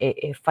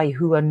e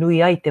whaihua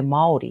nui ai te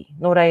Māori.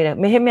 Nō reira,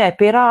 me he mea e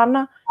pērā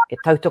ana, e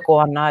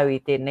tautoko ana au I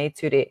tēnei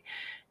ture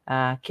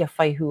kia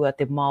whaihua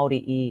te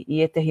Māori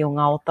I e tehi o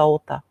ngā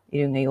ota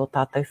I runga I o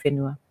tātou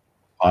whenua.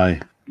 Ai.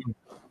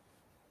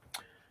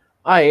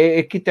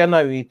 E kite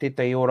anau I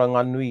tētai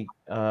oranga nui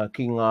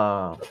ki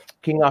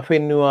ngā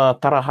whenua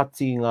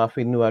tarahati, ngā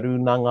whenua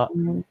rūnanga.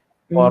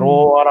 Kua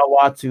roara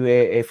wātu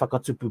e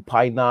whakatupu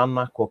paina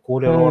ana, kua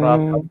kōrero rā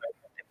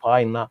te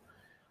paina.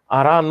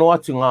 Arā no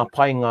atu ngā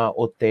painga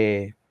o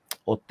te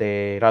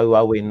rau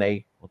aue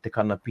nei, o te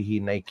kanapihi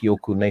nei, ki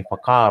oku nei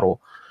whakaaro.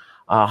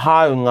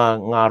 Hāu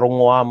ngā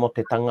rongoā mo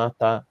te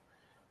tangata,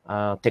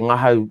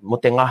 mo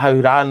te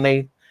ngahau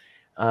rānei,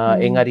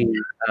 engari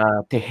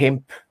te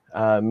hemp,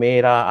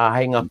 mērā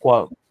heinga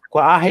kua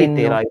Kua ahei Tino.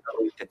 tērā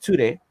i te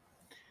ture,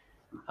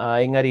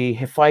 engari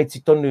he whaiti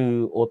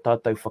tonu o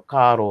tātou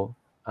whakaro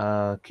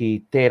ki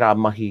tērā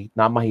mahi,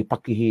 nā mahi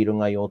pakihi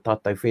runga i o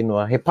tātou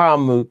whenua. He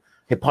pāmu,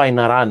 he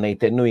paina rānei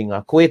te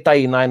nuinga.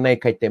 Koetai nei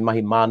kei te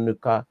mahi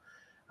mānuka,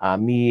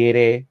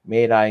 miere,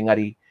 mērā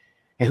engari.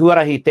 He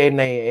huarahi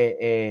tēnei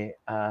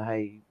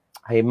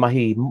hei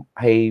mahi,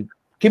 hei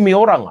kimi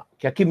oranga,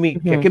 kia kimi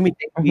te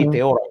i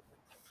te oranga.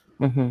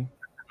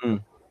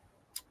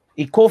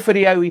 I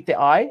kōwhiri au i te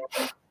ai,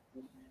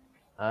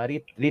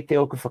 rite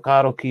o ku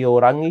whakaro ki o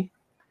rangi.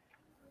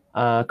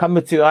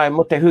 Kamutu ai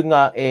mo te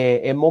hunga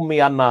e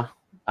momi ana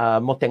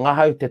mo te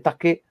ngahau te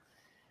take.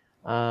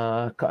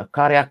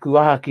 Kare aku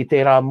aha ki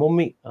tērā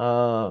momi,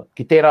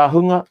 ki tērā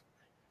hunga.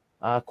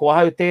 Ko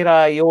ahau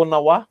tērā i ōna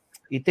wā.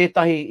 I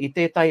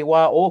tētahi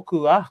wā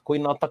ōku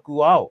koina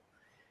taku ao.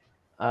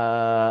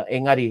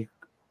 Engari,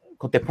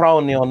 ko te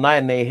praone o nai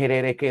nei he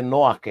rereke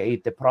noake i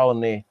te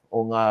praone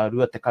o ngā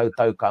rua te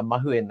kautau ka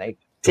mahue nei.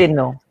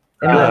 Tino.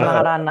 E nui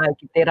mahara nau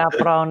ki tērā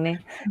praone.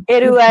 E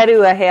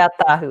rua he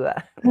atāhua.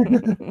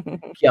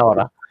 Kia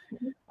ora.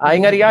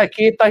 Engari ai,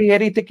 ki etahi he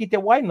rite ki te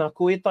waina,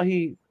 ko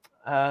etahi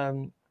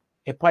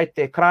e pai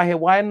te krahe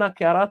waina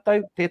ki a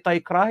rātau,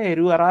 tētahi krahe e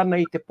rua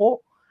rāna i te pō.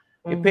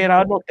 E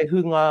pērā anō te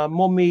hunga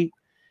momi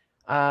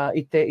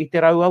i te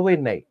rauawe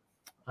nei.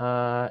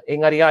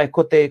 Engari ai,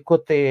 ko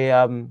te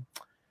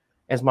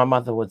as my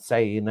mother would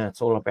say, you know,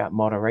 it's all about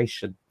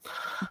moderation.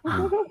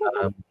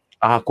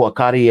 Kua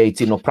kari e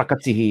tino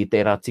prakatihi i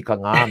tērā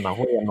tikanga ana,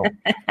 hoi anō.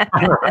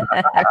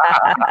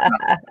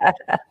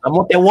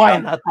 Mo te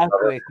waina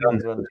tāku e ki.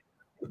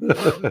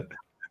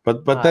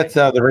 But that's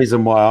the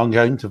reason why I'm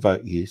going to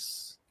vote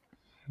yes,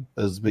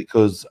 is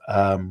because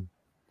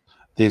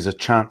there's a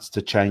chance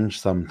to change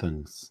some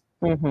things.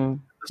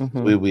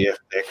 Where we have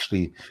to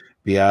actually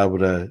be able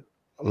to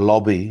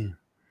lobby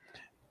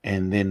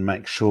and then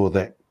make sure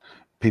that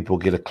people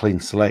get a clean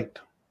slate.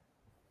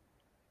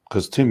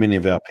 Because too many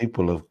of our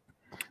people have,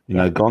 you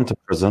know, gone to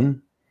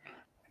prison,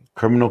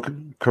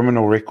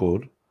 criminal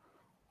record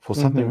for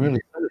something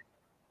really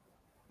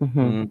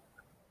silly.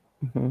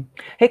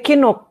 He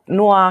kino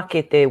noa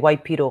ke te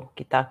waipiro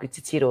ki tāku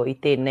titiro i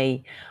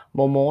tēnei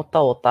momo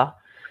ota.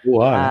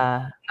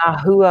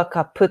 Ngā hua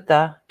ka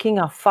puta ki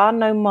ngā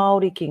whānau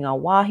Māori, ki ngā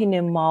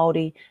wāhine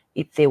Māori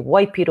i te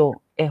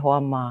waipiro e hoa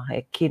mā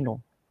he kino.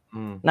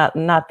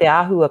 Nā te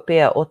āhua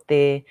pēr o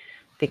te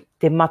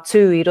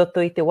matū i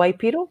roto i te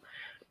waipiro,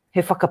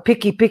 he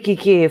whakapiki ki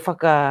he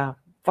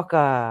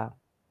whakapiki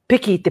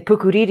i te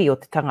pukuriri o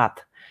te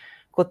tangata.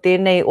 Ko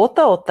tēnei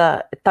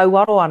ota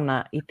tauaro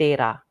ana i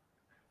tērā.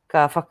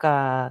 Ka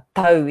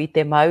whakatau i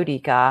te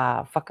Māori,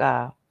 ka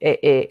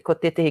ko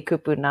te tehi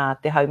kupu nā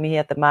te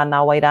haumihia te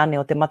mānā wairane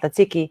o te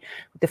matatiki,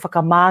 ko te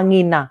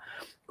whakamāngina,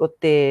 ko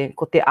te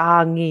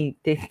āngi,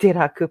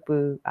 tērā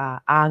kupu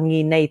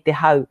āngi nei te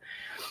hau.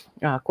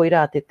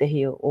 Koira te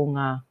tehi o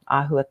ngā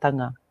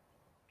āhuatanga,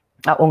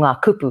 o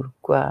ngā kupu,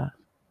 kua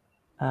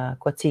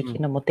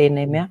tīkina mo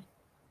tēnei mea.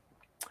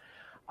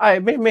 Ai,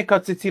 me ka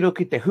te tiro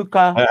ki te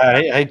huka.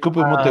 Hei kupu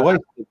mo te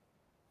waipu.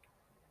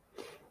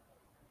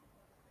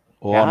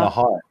 O ana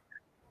hai.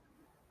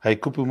 Hei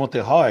kupu mo te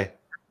hai.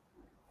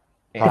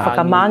 Te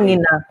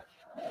whakamāngina.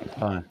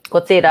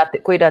 Koira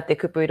te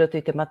kupu i roto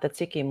i te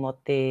matatiki mo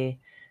te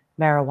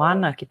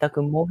marijuana ki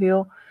taku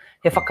mōhio.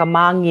 He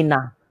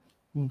whakamāngina.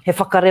 He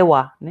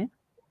whakarewa, ne?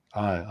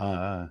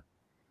 Ai.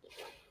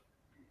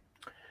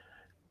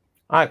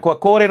 Ai, kua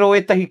kōrero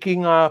etahi ki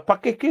ngā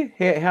pakeke,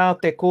 hea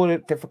te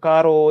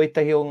whakaro o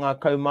etahi o ngā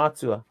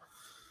kaumātua.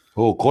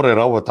 Kore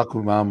rawa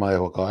taku māma e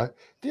wakai.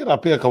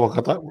 Tērā pia ka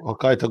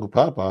wakai taku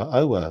pāpā,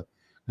 aua.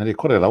 Nere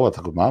kore rawa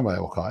taku māma e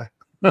wakai.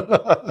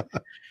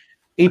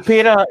 I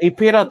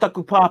pērā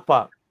taku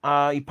pāpā,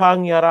 I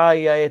pāngia rā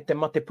ia e te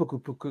mate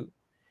puku.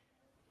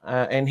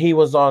 And he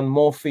was on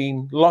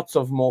morphine, lots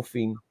of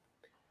morphine.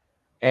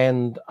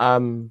 And,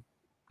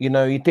 you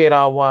know, I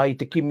tērā wā, I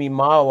te kimi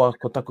māua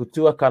ko taku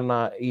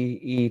tuakana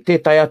I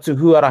tētai atu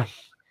huarahi.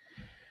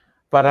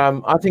 But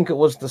I think it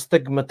was the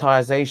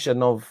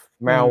stigmatization of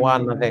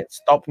marijuana that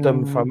stopped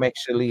him from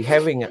actually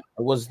having it.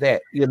 It was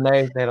that, you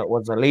know, that it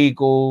was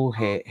illegal,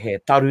 he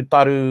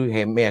taru,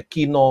 he mea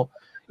kino.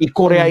 I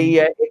korea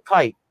ia e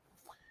kai,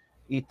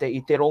 I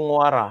te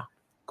rongo ara,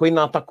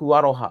 koina taku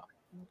aroha.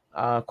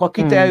 Kua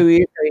kite au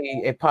e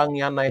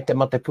pāngi ana e te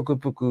mate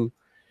puku,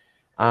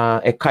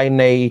 e kai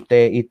nei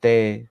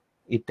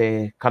I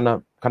te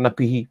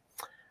kanapihi,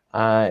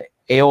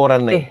 e ora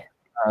nei.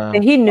 Te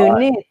hinu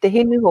ne, te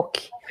hinu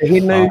hoki. Te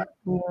hinu.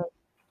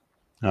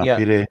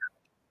 Pire.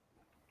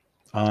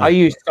 I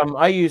used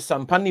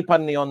some pani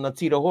on the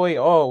tirohoi.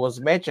 Oh, it was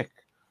magic.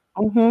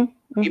 I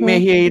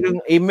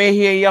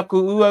mehia I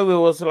aku uau, it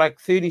was like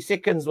 30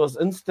 seconds was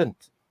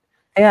instant.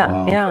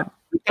 Yeah.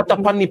 Kata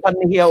pani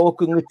hia o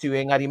ku ngutu,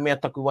 engari mea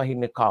taku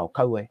wahine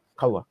kaua.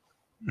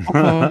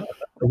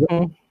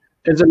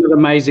 Isn't it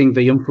amazing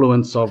the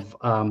influence of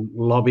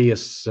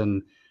lobbyists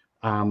and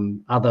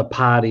other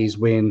parties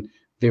when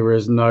there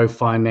is no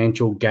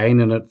financial gain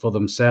in it for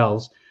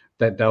themselves,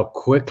 that they'll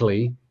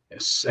quickly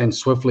and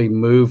swiftly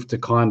move to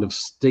kind of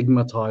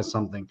stigmatize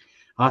something.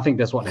 I think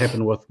that's what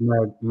happened with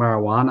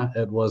marijuana.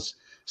 It was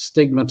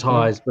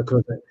stigmatized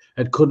because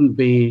it couldn't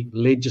be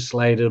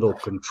legislated or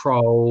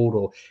controlled,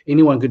 or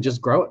anyone could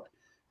just grow it.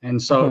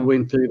 And so it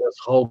went through this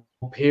whole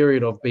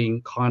period of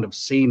being kind of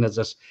seen as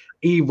this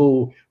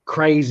evil,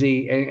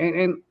 crazy,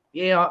 and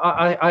yeah,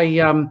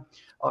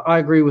 I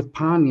agree with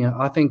Pania.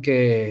 I think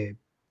the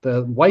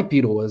white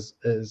beetle is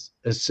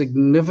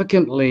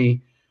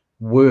significantly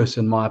worse,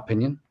 in my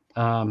opinion.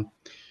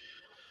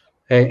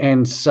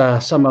 And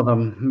some of the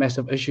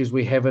massive issues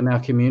we have in our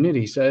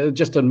community. So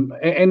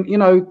and you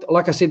know,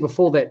 like I said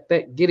before,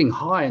 that getting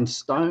high and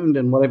stoned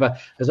and whatever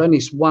is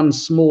only one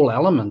small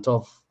element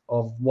of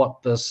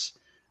what this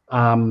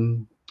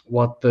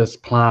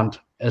plant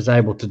is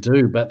able to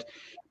do. But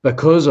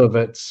because of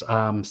its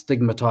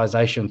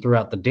stigmatization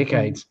throughout the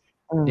decades,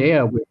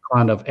 yeah, we're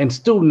kind of, and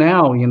still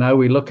now, you know,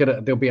 we look at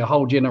it, there'll be a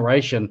whole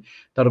generation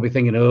that'll be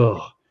thinking,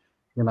 oh,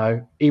 you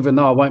know, even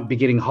though I won't be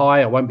getting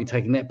high, I won't be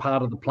taking that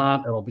part of the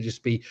plant. It'll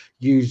just be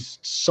used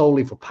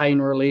solely for pain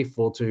relief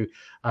or to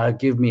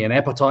give me an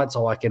appetite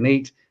so I can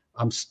eat.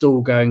 I'm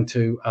still going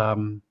to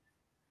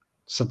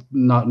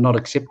not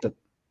accept it.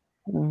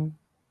 And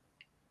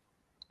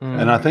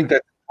I think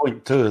that the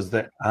point too is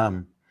that,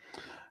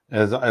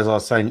 as I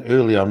was saying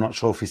earlier, I'm not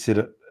sure if he said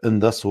it in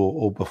this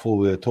or before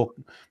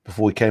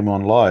we came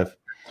on live,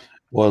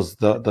 was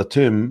the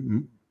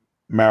term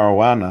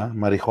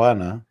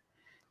marijuana,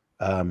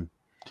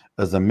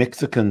 is a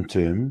Mexican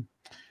term,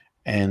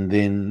 and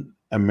then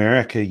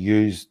America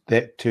used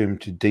that term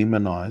to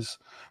demonize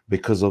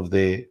because of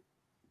their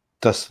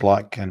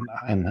dislike and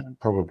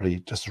probably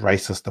just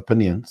racist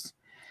opinions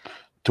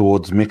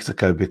towards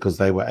Mexico, because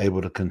they were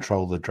able to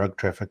control the drug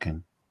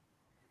trafficking.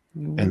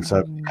 And so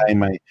it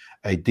became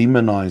a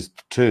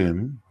demonized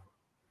term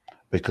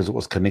because it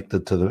was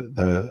connected to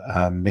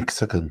the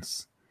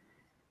Mexicans.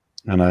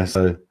 You know,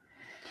 so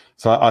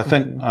I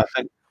think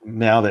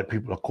now that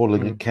people are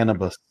calling it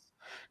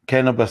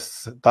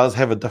cannabis does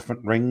have a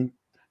different ring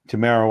to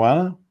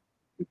marijuana.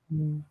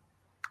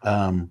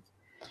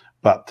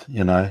 But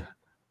you know,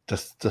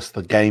 just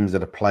the games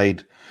that are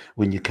played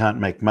when you can't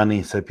make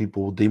money, so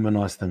people will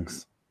demonize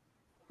things.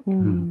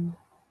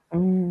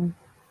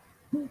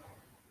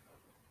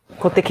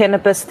 Ko te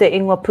cannabis te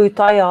ingoa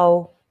pūtai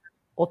ao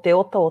o te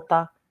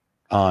ota.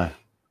 Aye.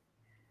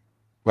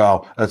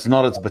 Well, it's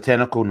not its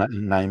botanical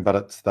name, but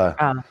it's the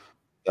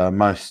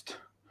most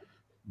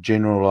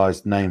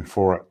generalized name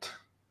for it.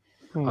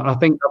 I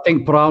think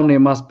Praone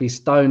must be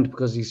stoned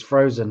because he's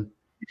frozen.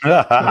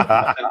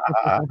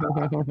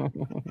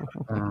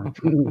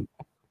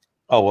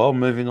 Oh, well,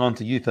 moving on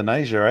to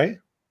euthanasia, eh?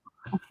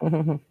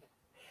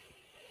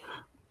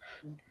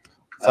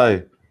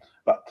 So,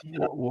 but you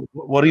know,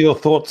 what are your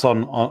thoughts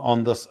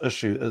on this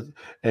issue,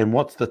 and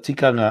what's the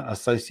tikanga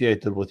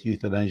associated with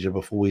euthanasia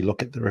before we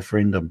look at the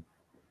referendum?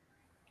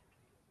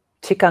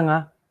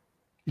 Tikanga.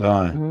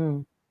 Aye.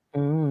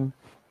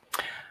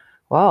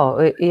 Wow,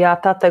 i a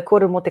tātou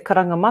kore mo te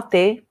karanga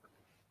mate,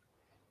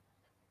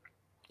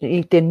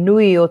 i te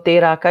nui o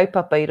tērā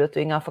kaupapa i roto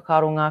i ngā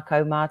whakaro ngā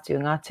kaumātiu,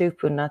 ngā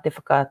tūpuna, te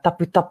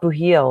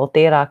whakatapu-tapuhia o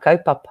tērā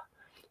kaupapa,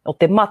 o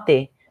te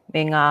mate,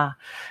 me ngā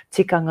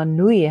tikanga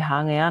nui e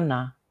hāngai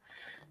ana.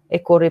 E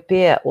kore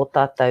pēr o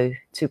tātou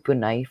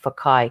tūpuna i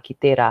whakai ki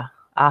tērā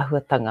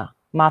āhuatanga.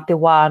 Mā te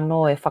wā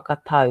anō e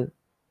whakatau,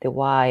 te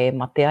wā e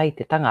mate ai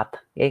te tangata.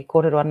 E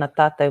kōrero ana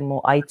tātou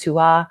mo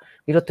aituā,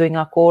 i roto i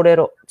ngā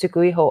kōrero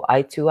tuku iho,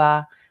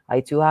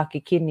 aituā ki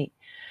kini.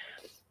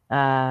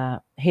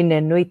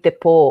 Hine nui te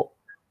pō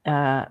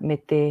me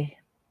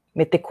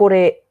te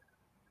kore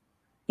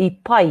i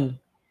pai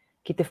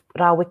ki te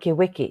rā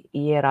weke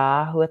i e rā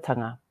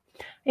āhuatanga.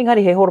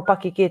 Engari he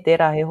horopaki ke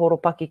tērā, he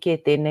horopaki ke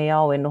tēnei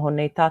au e noho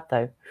nei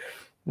tātou.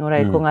 Nō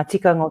rei, ko ngā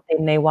tikanga o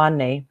tēnei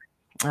wānei,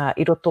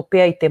 i roto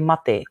pēr i te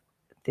mate,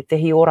 te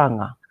tehi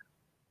oranga.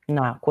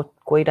 Nā,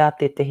 ko i rā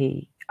te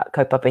tehi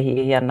kaupapa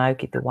hi anau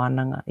ki te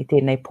wānanga, i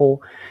tēnei pō.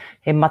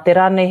 He mate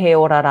rānei, he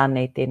ora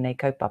rānei tēnei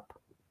kaupapa.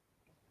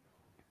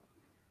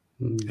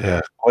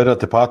 Yeah, koira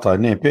te pātai,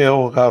 ne, pēr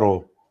o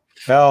karo,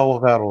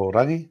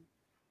 rangi?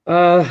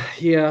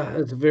 Yeah,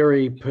 it's a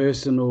very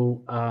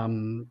personal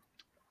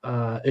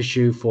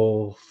issue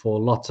for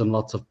lots and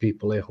lots of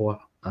people e hoa,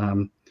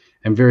 and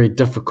very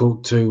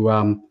difficult to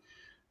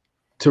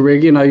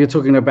you know, you're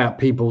talking about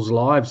people's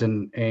lives,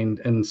 and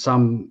in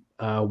some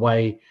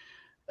way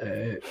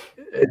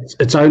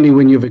it's only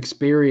when you've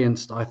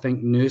experienced, I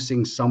think,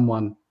 nursing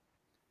someone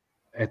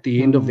at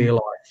the end of their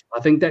life.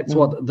 I think that's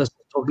what this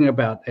is talking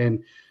about.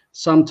 And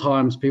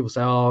sometimes people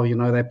say, oh, you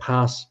know, they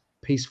pass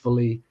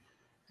peacefully,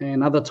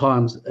 and other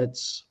times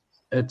it's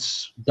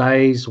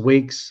days,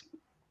 weeks,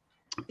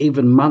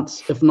 even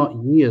months, if not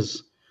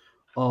years,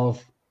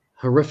 of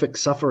horrific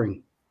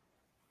suffering,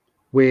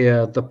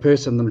 where the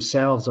person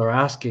themselves are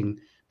asking,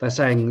 they're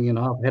saying, you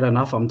know, I've had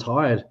enough, I'm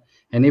tired,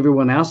 and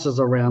everyone else is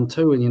around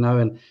too, and you know,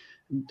 and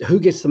who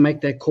gets to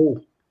make that call?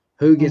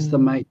 Who gets to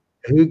make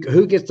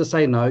who gets to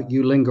say no?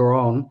 You linger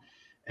on,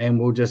 and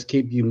we'll just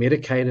keep you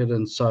medicated,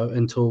 and so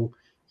until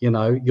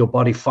your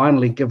body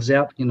finally gives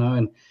out,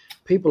 and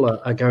people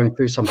are going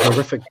through some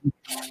horrific.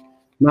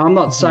 Now, I'm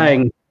not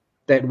saying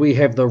that we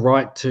have the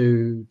right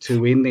to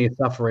end their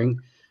suffering.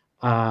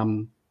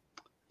 I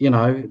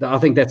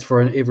think that's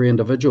for every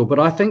individual, but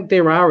I think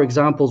there are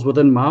examples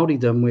within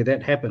Māoridom where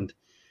that happened.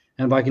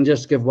 And if I can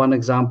just give one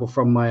example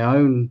from my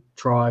own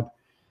tribe,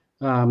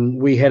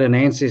 we had an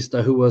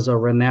ancestor who was a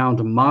renowned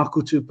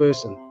Makutu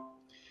person,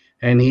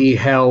 and he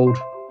held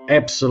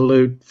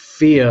absolute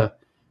fear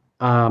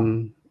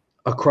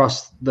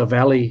across the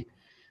valley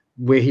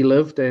where he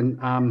lived,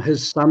 and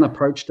his son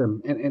approached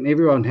him, and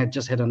everyone had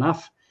just had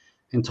enough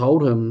and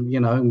told him,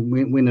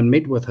 went and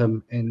met with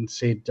him and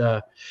said,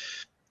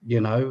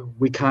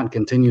 we can't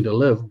continue to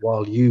live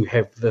while you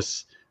have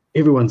this,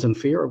 everyone's in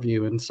fear of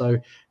you. And so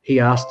he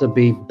asked to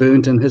be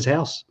burnt in his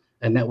house,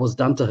 and that was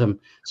done to him.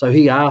 So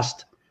he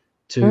asked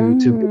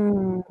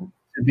to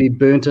be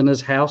burnt in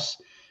his house,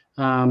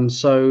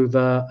 so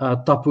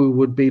the tapu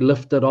would be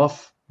lifted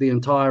off the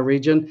entire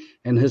region,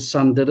 and his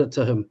son did it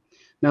to him.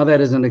 Now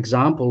that is an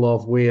example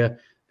of where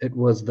it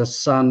was the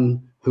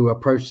son who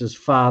approached his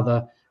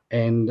father,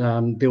 and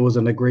there was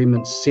an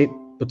agreement set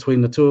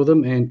between the two of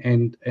them,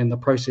 and the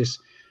process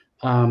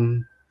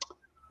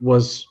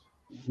was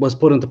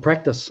put into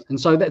practice. And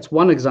so that's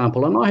one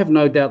example. And I have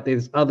no doubt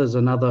there's others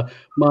in other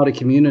Māori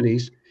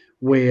communities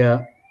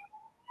where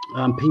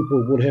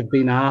people would have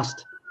been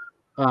asked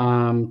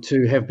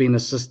to have been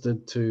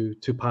assisted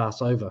to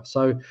pass over.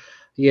 So,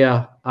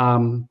 yeah, I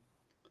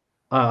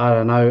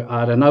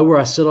don't know where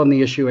I sit on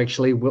the issue,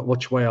 actually,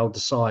 which way I'll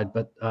decide.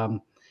 But,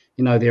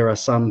 there are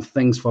some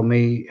things for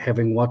me,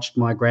 having watched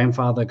my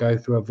grandfather go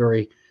through a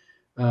very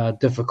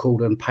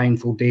difficult and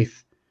painful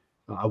death.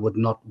 I would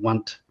not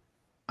want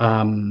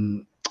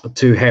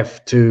to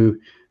have to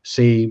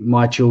see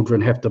my children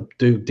have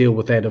to deal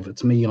with that if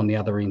it's me on the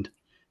other end.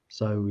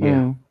 So,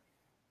 yeah.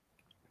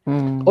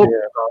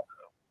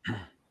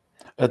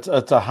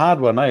 It's a hard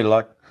one, eh?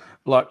 Like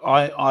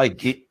I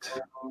get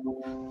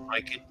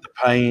the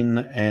pain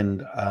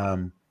and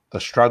the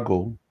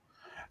struggle,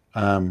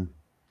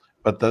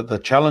 but the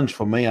challenge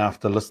for me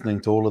after listening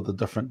to all of the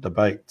different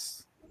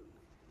debates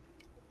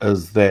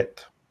is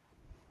that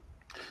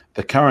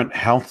the current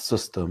health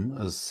system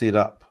is set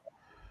up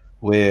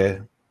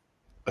where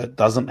it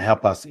doesn't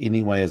help us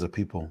anyway as a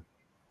people,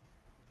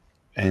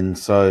 and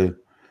so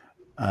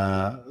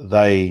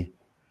they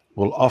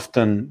will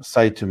often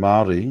say to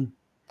Māori,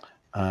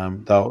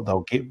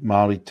 they'll get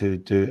Māori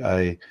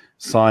to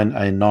sign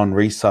a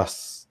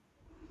non-resus,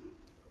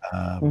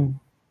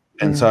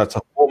 and so it's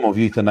a form of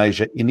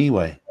euthanasia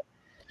anyway.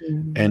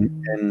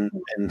 And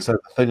so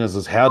the thing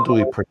is how do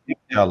we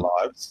protect our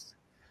lives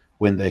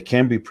when they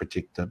can be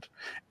protected?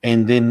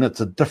 And then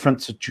it's a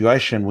different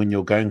situation when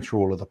you're going through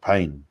all of the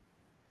pain.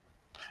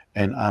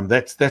 And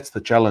that's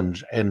the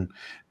challenge. And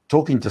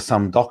talking to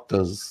some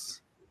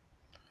doctors,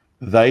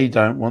 they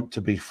don't want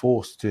to be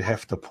forced to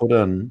have to put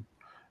in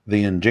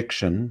the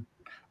injection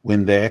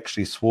when they're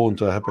actually sworn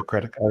to a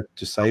Hippocratic oath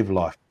to save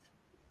life.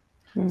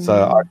 So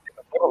I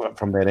never thought of it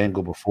from that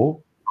angle before.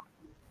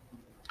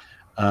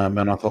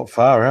 And I thought,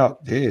 far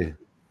out, yeah,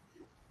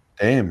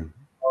 damn,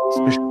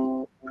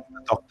 especially if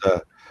the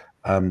doctor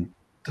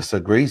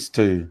disagrees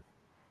to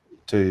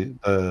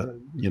the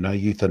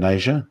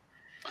euthanasia.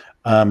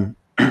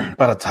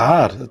 But it's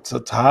hard.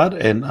 It's hard,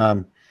 and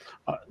I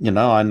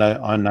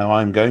know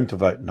I'm going to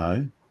vote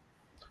no,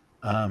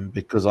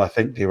 because I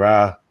think there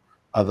are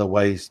other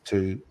ways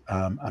to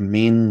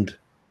amend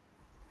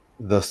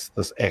this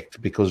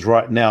act, because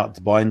right now it's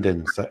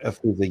binding. So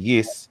if there's a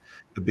yes,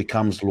 it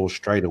becomes law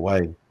straight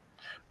away,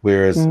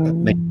 whereas it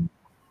needs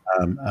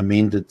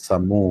amended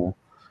some more,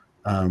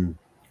 and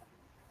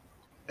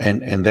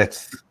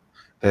that's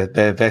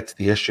the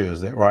issue.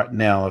 Is that right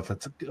now, if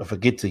it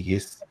gets a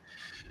yes,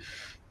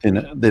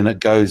 then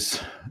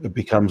it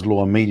becomes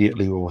law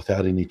immediately or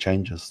without any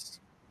changes.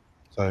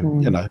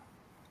 So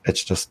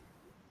it's just,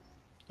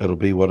 it'll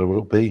be what it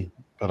will be.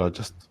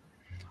 But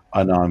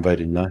I know I'm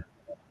voting no.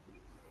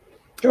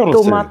 Kia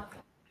ora, Siri.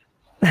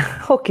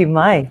 Hoki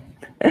mai.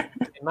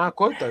 Nā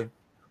koutou.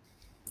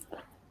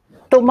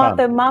 Tō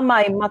mātou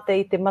māmai mate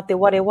i te mate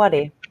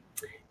ware.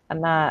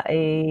 Ana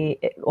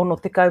ono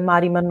te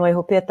kaumārima noe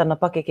ho pēr tana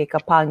pakeke ka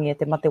pāngia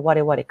te mate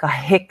ware. Ka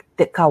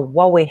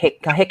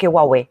heke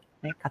wawe.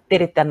 Ka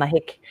tere tana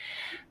heke.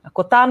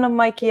 Ko tāna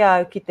mai ki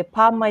au, ki te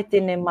pā mai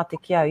tēnei mate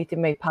ki au, i te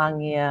mei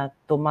pāngia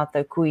tō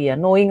mātou kuia,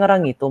 no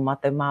ingarangi tō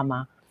mātou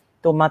māma.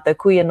 Tō mātou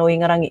kuia no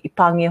ingarangi i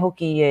pāngia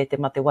hoki e te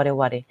mate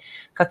ware.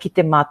 Ka ki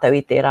te mātou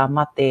i te rā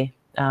mate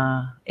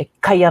e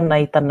kai ana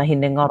i tana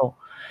hine ngaro.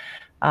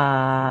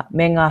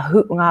 Me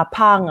ngā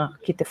pānga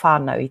ki te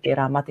whānau i te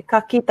rā mate. Ka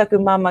ki taku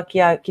māma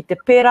ki au, ki te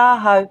pērā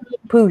hau,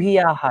 pūhi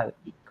ahau.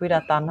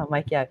 Kuira tāna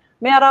mai ki au.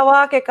 Mea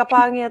rawa ke ka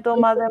pāngia tō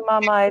mātou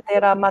māma e te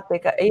rā mate.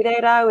 Ka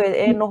eirei rau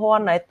e noho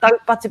ana, e tau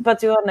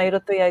pati ana i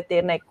roto i au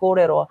tēnei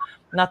kōrero.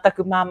 Nā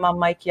taku māma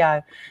mai ki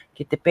au,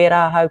 ki te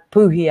pērā hau,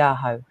 pūhi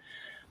ahau.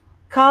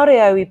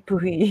 Kāore au i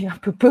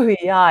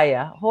puhi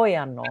aia, hoi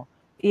anō,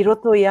 i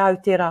roto i au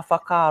tērā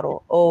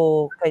whakaaro,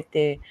 kei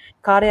te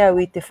kāore au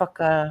i te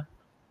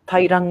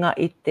tairanga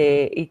i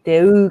te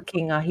ū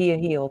ki ngā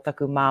hia o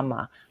taku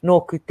māma,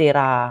 nōku te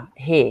rā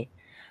he.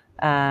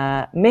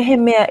 Mehe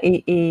mea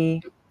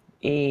i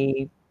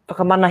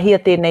whakamanahia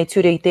tēnei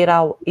ture i te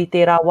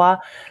rā wā,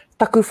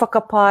 taku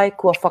whakapai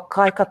kua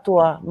whakai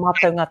katoa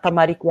mātou ngā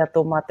tamariki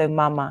ato mātou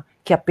māma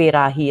kia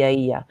pērā hia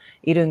ia.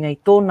 I runga i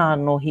tōna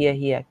no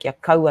hia kia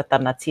kaua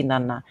tana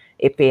tinana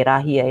e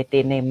pērā hia e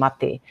tēnei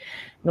mate.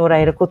 Nō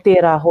reira, ko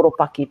tērā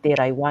horopaki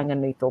tērā i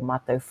wainganui tō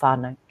mātou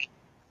whānau.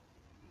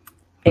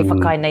 E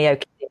whakai nei au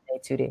ki tēnei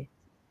ture.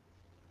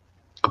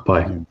 Ka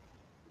pai.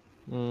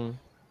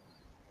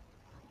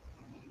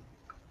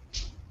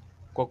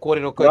 Ko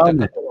kōrero koe te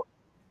katoa.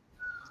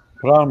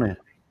 Rāne,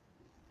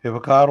 he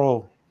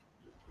whakaaro.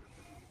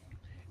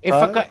 E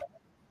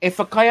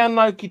whakai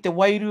anau ki te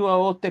wairua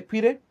o te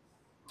pire,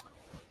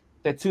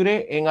 te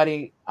ture,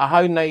 engari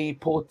ahau nei i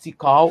pōti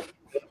kao.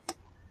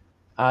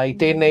 I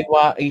tēnei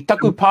wā, i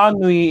taku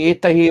pānui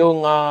etahi o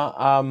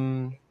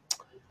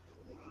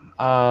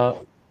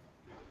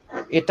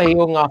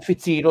ngā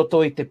whiti i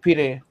roto i te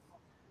pire,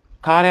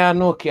 kāre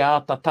anō ki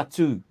āta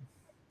tatu,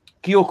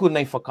 ki oku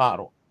nei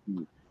whakaaro.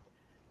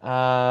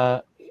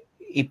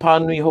 I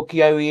pānui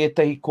hoki au i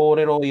etahi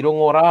kōrero, i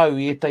rongo rāu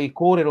i etahi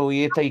kōrero, i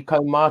etahi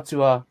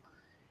kaumātua,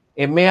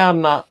 e mea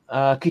na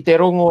ki te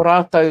rongo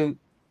rātau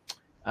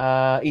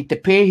i te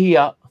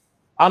pēhia,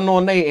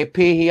 anō nei e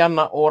pēhi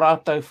ana o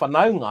rātau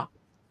whanaunga,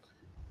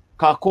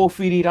 ka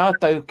kōwhiri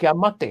rātau kia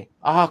mate.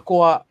 Aha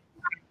koa,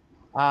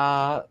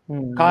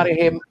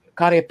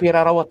 kāre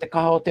pērā rawa te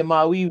kaha o te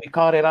māwiwi,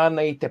 kāre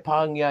rāna i te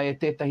pāngia e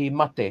tētahi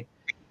mate.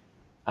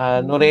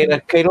 No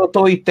reira, kei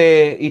roto i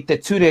te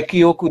ture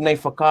ki oku nei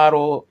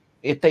whakaaro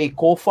e tei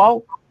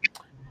kōwhau,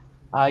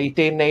 i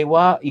tēnei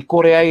wā, i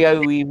kore ai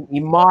au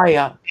i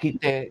maia ki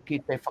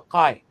te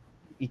whakai,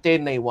 i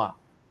tēnei wā.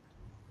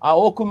 A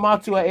oku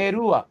mātua e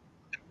rua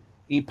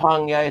i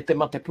pāngia e te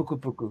mate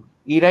pukupuku.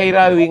 I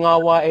reirau i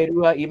ngā wā e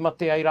rua, i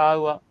mate ai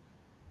rāua,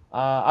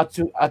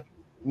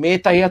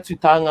 mētai atu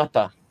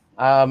tāngata.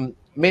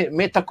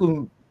 Me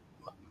taku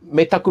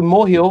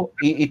mohio,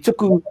 i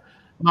tuku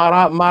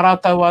mā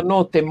rātau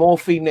anō te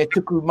morphine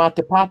tuku mā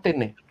te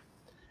pātene.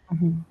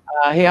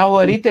 He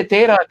aua rite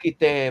tērā ki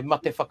te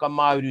mate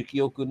whakamauru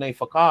ki oku nei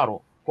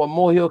whakaaro. Kua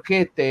mohio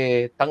ke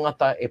te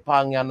tangata e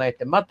pāngia ana e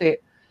te mate,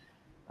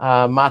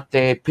 mā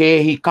te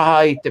pēhi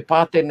kaha i te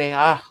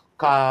pātene,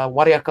 ka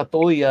warea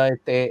katoia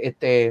e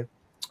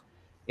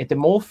te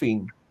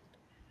morphine.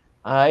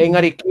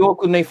 Engari ki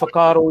oku nei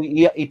whakaaro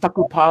i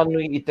taku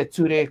pānui i te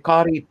ture,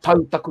 kāri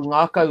tau taku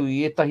ngākau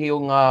i etahi o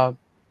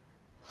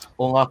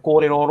ngā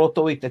kōrero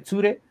roto i te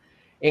ture.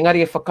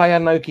 Engari e whakai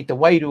anau ki te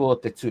wairu o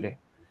te ture.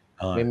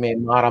 Me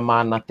mara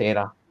mana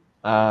tērā.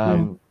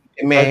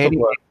 Me heri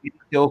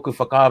te oku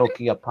whakaaro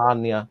ki a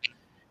pānia.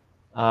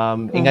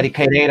 Engari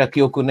kei reira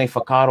ki oku nei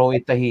whakaaro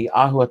etahi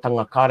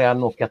āhuatanga kāre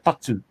anō kia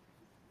tatu.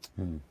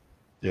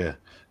 Yeah,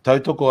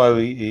 tautoko au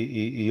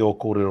i o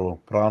kōrero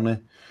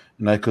prāne,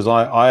 because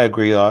I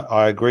agree.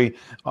 I agree.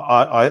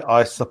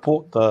 I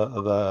support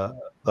the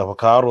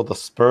whakaaro, the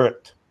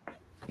spirit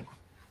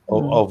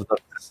of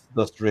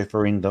this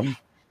referendum,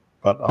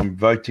 but I'm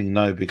voting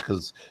no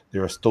because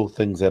there are still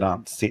things that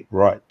aren't set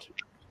right.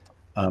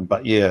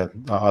 But yeah,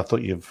 I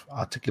thought you've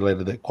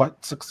articulated that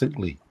quite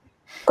succinctly.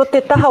 Ko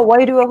te taha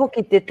wairua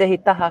hoki te tehi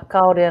taha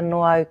kaore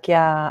anō au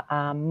kia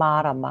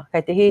mārama.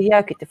 Kei te hihi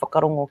au ki te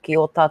whakarongo ki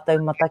o tātou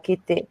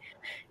matakite,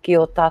 ki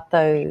o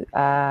tātou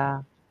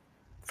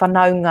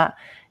whanaunga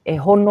e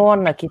hono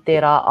ana ki te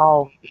rā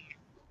ao,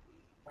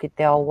 ki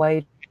te ao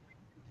wairua.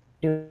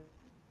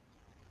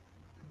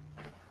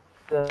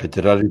 Kei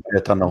te rari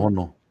pia tāna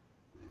hono.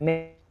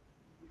 He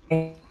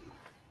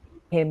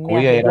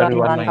mea he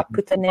raru ana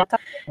putane ata.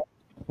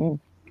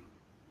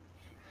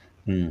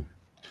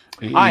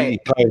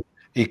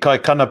 I kai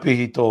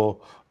kanapihi tō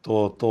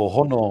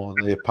hono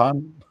e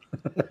pān.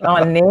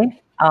 Ne?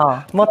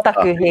 Mō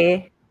taku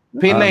he.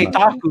 Pēnei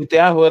tāku te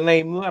ahua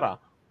nei muara.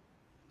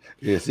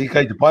 Yes, i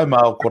kai te pai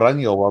mā o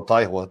korangi o wā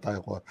taihoa.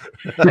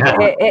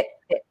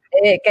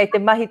 Kei te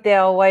mahi te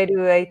ao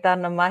wairua i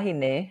tāna mahi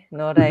ne,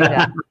 no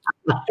reira.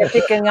 Kia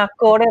tika ngā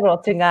kōrero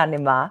te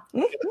ngāne mā.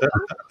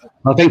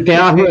 I think te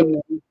ahua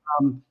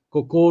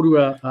ko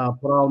kōrua,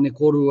 parao ne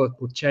kōrua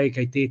ko Che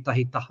kei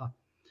tētahi taha.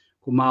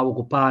 Ko māua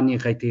ko pānia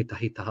kei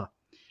tētahi taha.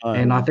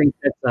 And I think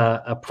that's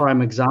a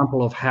prime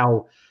example of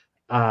how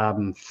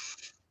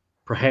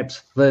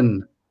perhaps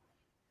thin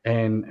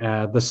and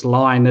this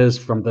line is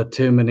from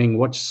determining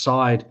which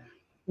side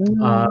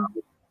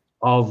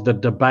of the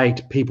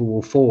debate people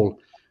will fall.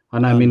 I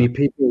know many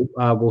people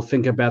will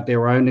think about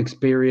their own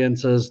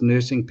experiences,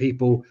 nursing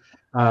people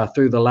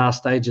through the last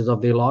stages of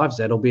their lives.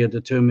 That'll be a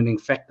determining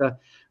factor.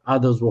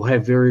 Others will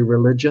have very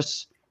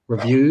religious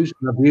views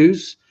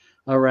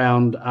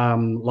around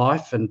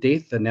life and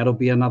death, and that'll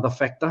be another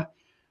factor.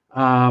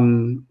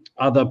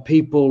 Other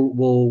people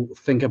will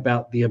think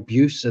about the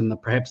abuse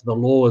and perhaps the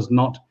law is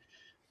not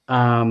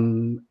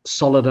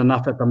solid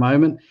enough at the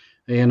moment.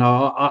 You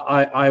know,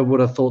 I would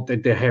have thought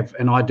that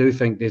and I do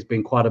think there's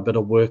been quite a bit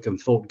of work and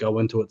thought go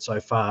into it so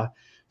far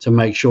to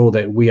make sure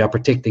that we are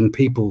protecting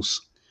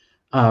people's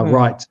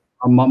rights.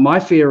 My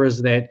fear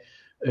is that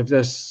if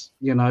this,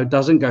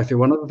 doesn't go through,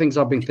 one of the things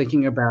I've been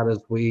thinking about is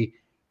we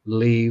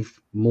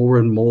leave more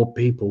and more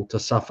people to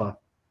suffer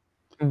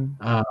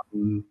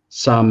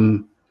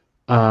some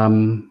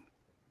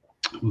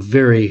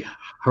very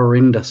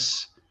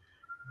horrendous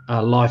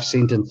life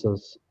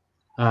sentences,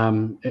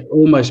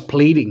 almost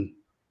pleading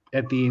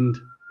at the end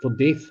for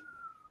death.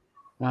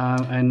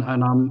 And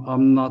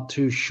I'm not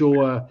too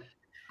sure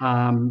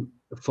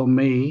for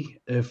me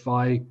if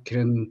I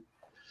can,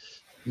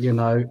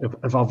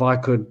 if I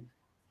could,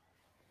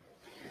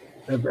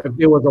 if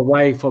there was a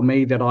way for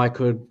me that I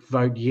could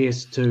vote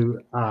yes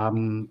to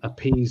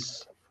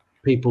appease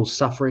people's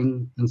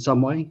suffering in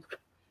some way,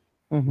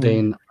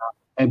 then,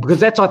 and because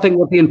that's, I think,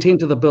 what the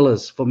intent of the bill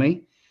is for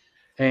me.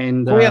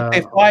 And Kuia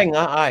te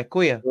whainga, ai,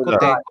 kuia. Ko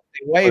te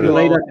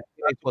wairua.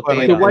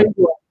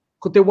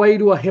 Ko te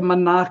wairua he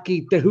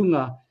manaaki te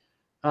hunga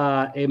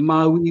e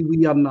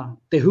mauiwi ana,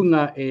 te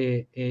hunga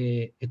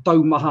e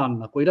taumaha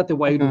ana. Ko ira te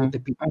wairua te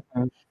pita.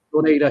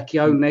 Ko reira ki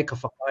au nei ka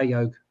whakai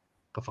au,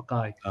 ka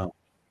whakai.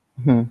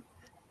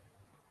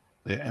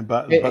 Yeah,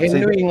 but He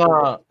nui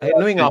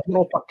ngā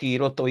horopaki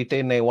roto I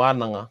tēnei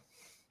wānanga.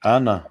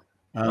 Ana.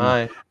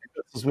 Ai.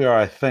 This is where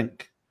I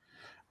think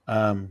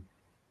that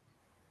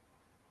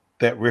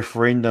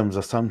referendums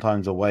are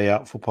sometimes a way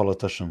out for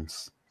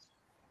politicians.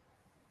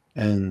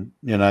 And,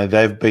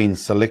 they've been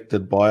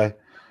selected by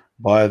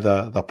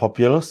the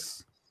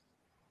populace,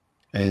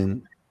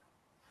 and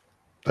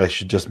they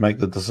should just make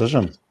the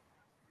decision,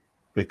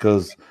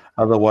 because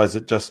otherwise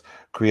it just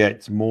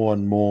creates more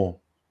and more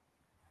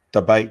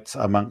debates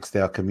amongst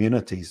our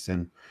communities.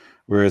 And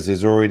whereas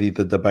there's already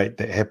the debate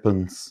that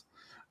happens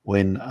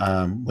when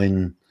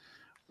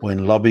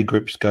lobby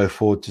groups go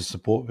forward to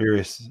support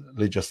various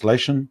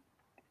legislation,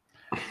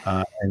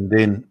 and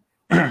then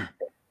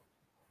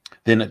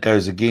it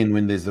goes again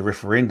when there's the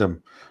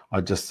referendum.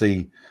 I just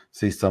see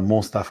some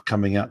more stuff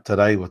coming out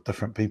today with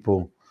different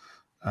people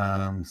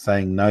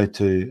saying no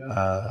to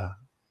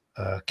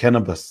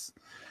cannabis.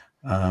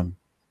 But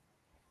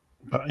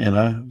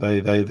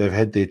they've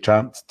had their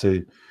chance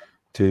to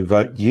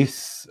vote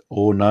yes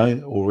or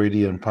no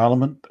already in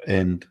Parliament,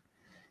 and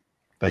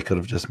they could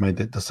have just made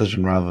that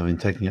decision rather than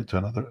taking it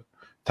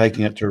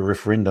to a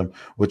referendum,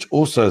 which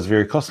also is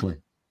very costly.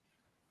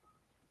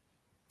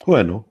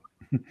 Bueno.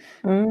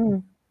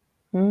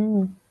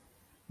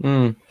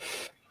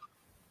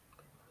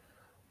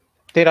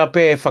 Tērā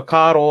pē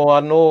whakaro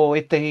anō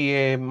e tehi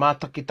e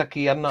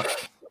mātakitaki ana.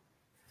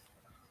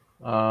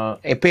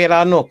 E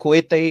pērā anō, ko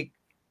e tehi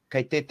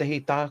kei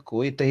tētahi taha,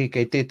 ko e tehi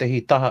kei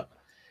tētahi taha.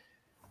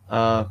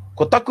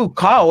 Ko taku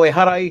kāo e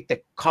hara I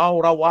te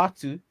kāo rau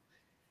atu.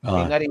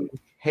 Engari,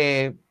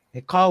 he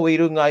kāo I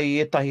runga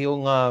I etahi o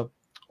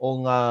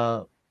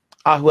ngā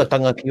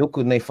āhuatanga ki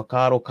oku nei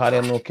whakaro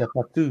kāre anō kia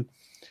tatu.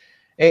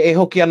 E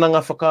hoki ana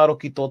ngā whakaro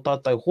ki tō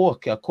tātou hoa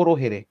kia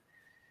korohere.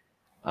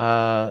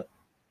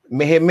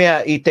 Mehe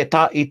mea I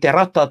te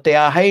rata te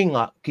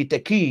āheinga ki te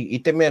ki, I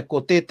te mea ko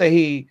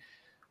tētahi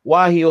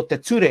wāhi o te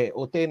ture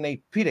o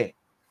tēnei pire.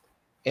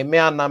 E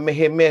mea na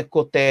mehe mea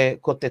ko te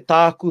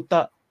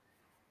tākuta.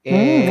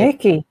 E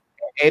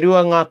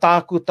rua ngā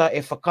tākuta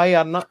e whakai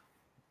ana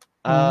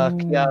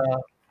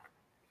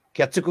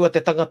kia tukua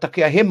te tangata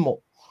kia hemo.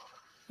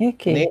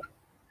 Ne?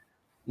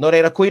 No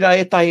reira, koira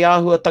e tahi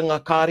āhuatanga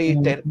kāri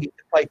I te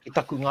pai ki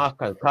taku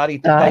ngākau. Kāri I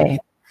te pai ki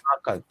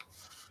ngākau.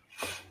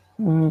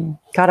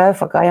 Ka rau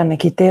whakai ana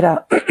ki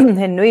tērā.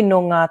 He nui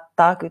no ngā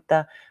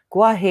tākuta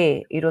kua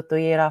he I roto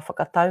I rā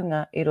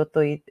whakataunga, I roto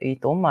I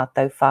tō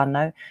mātou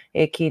whānau.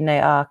 E ki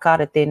nei,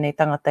 kāre tēnei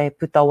tangata he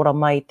puta ora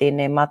mai I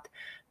tēnei mat.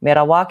 Me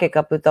ra wāke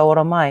ka puta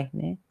ora mai.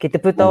 Ne? Ki te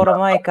puta ora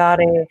mai,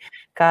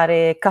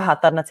 kāre kaha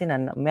tana tina.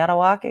 Me ra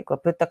wāke, kua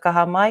puta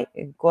kaha mai,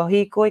 kua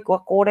hīkoi, kua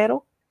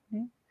kōrero.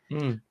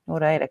 No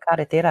reira,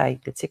 kāre tērā I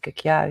te tika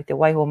ki au, te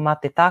waiho mā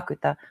te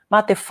tākuta, mā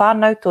te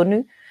whānau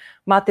tonu,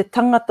 mā te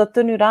tangata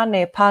tonu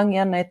rāne e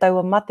pāngi ana e taua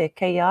mate,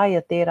 kei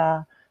aia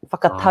tērā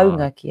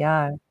whakataunga ki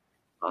au.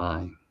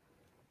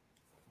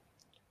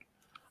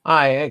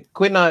 Ai,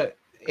 koina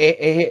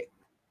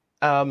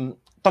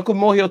taku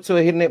mohi o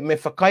tua hene me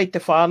whakai te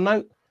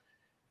whānau,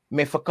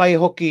 me whakai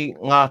hoki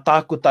ngā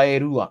tākuta e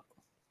rua.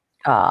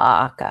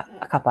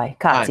 Ka pai,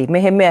 kāti. Me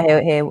he mea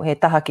he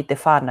taha ki te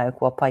whānau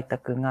kua pai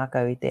taku ngā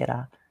kau I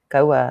tērā.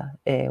 Kaua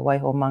e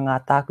waiho mā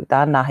ngā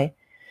tākuta anahe,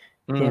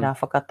 tērā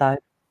whakatau.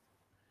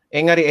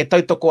 Engari, e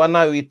tautoko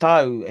anau I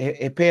tāu,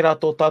 he pērā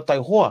tō tātou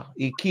hoa,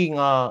 I ki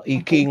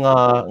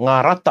ngā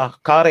rata,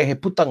 kāre he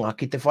putanga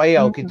ki te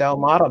whaiau, ki te ao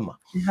mārama.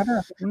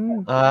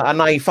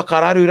 Ana I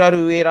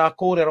whakararuraru e rā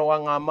kōrero a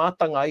ngā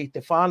mātanga I te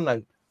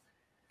whānau.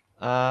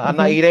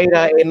 Ana I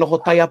reira e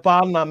noho taia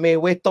pāna me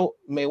weto,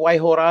 me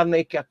waiho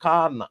rānei kia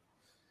kāna.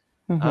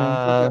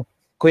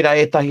 Koira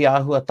e tahi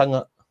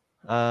āhuatanga.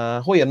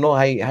 Hoi anō,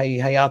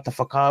 hei āta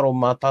whakaro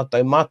mā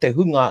tātou, mā te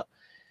hunga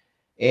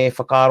e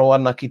whakaro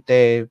ana ki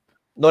te...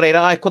 No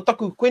reira, ai, ko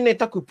koinei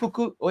taku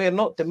puku, oi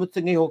anō, te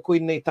mutingi ho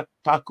koinei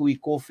taku I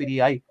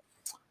kōwhiri ai.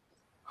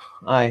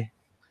 Ai.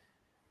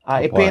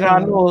 E pērā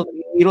anō,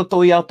 I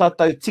roto I au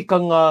tātou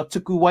tikanga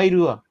tuku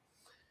wairua.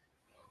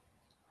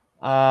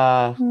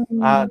 Ka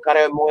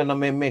reo moana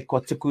me kua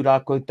tuku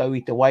rā koutou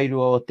i te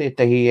wairua o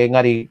tētahi,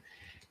 engari,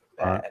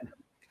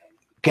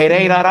 kei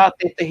reira rā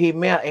tētahi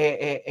mea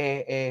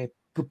e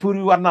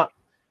pupuru ana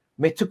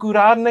me tuku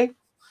rānei,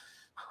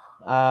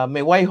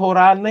 me waiho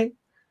rānei,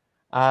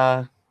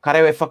 ka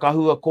reo e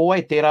whakahua koa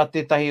i tērā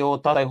tētahi o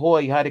tātai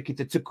hoa i haere ki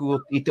te tuku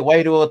i te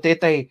wairua o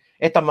tētahi,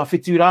 e tama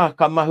whitu rā,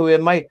 ka mahu e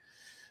mai,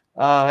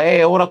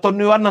 ora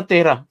tonu ana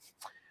tērā.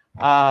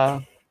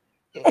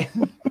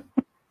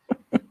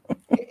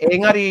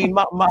 Engari,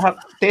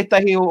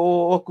 tētahi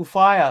o oku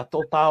whaia,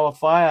 tō tāua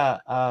whaia,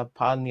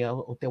 pānia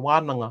o te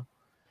wānanga.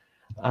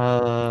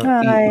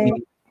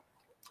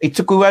 I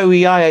tuku au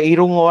i aia, i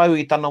rongo au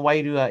i tana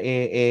wairua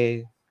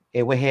e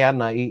wehe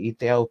ana i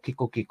te ao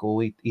kiko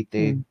kiko, i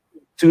te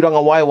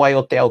tūranga waiwai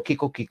o te ao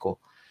kiko kiko.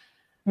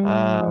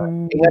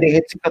 Engari,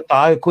 he tika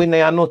tāu,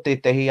 koinei anō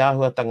tētahi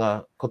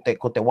āhuatanga ko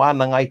te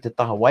wānanga i te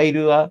taha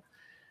wairua,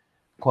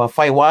 kua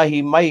whai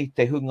wāhi mai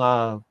te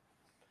hunga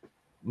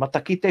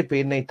matakite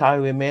pēnei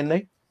tāu e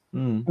mēnei.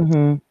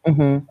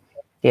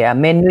 Yeah,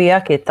 me nui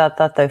ake tā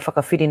tātou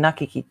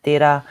whakawhirinaki ki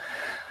tērā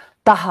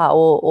taha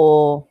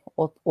o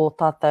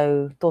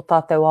tātou, tō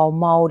tātou ao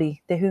Māori,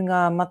 te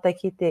hunga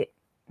matakite,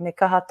 me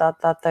kaha tā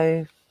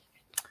tātou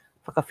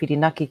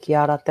whakawhirinaki ki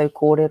a rātou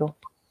kōrero.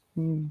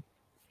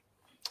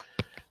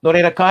 Nō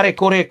reira, kāre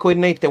kore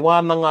koinei te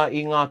wānanga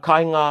i ngā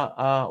kāinga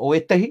o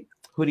etahi,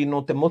 huri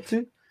no te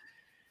motu.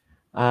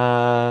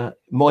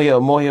 Mohi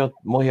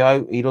au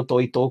i roto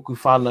i tōku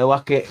whānau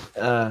ake,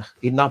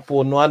 i nā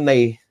pōnoa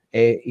nei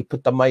i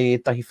puta mai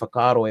etahi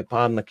whakaaro e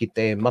pāna ki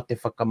te mate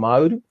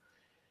whakamauru,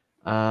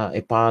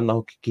 e pāna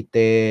hoki ki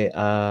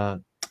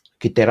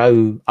te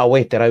rau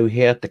awe, te rau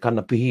hea, te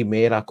kanapihi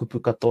me era kupu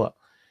katoa.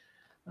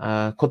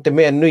 Ko te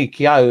mea nui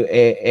ki au,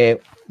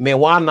 me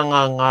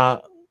wānanga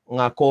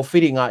ngā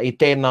kōwhiringa i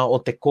tēnā o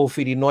te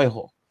kōwhiri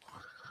noiho.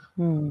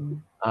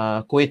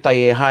 Ko etai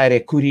e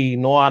haere kuri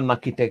noa ana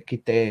ki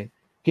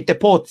te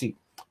pōti.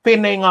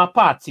 Pēnei ngā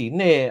pāti,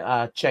 ne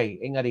Chei,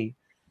 engari,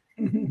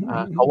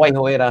 ka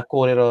waiho era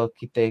kōrero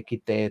ki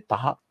te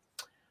taha.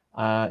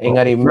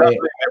 Engari me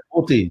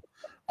pōti.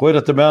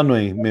 Koera te mea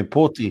nui, me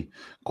pōti.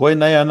 Koe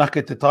nei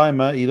anake te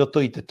taima i roto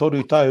i te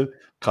toru tau,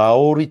 ka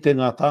ōrite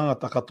ngā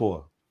tāngata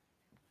katoa.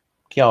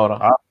 Kia ora.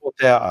 Āpo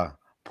te aa.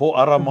 Pō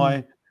ara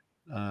mai,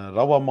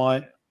 rawa mai,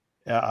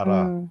 e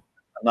ara.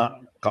 Ana,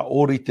 ka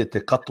ōrite te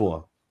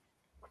katoa.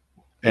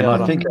 And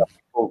I think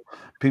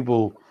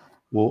people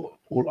will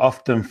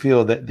often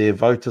feel that their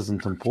vote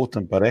isn't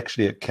important, but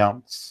actually it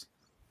counts.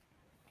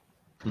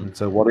 And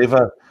so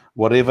whatever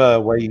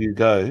way you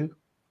go,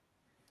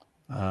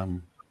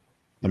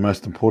 the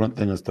most important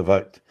thing is to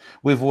vote.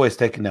 We've always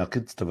taken our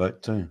kids to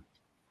vote too.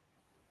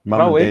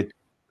 Mum and dad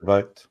to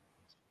vote.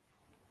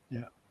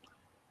 Yeah.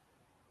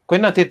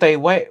 Koina tētai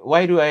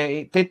wairua,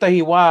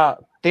 tētahi wā,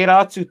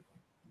 tērā atu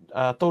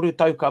toru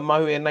tau ka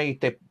mahu e nei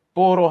te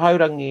pōro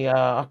haurangi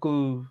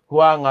aku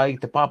huanga i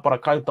te pāpara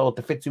kauta o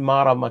te whetu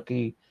mārama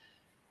ki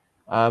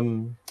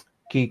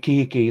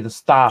the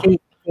star.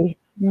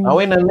 I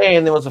went in there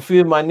and there was a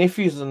few of my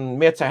nephews and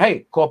me say,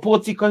 hey, ko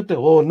pōti koutou?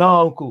 Oh,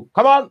 no, uncle.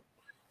 Come on.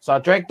 So I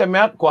dragged them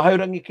out, ko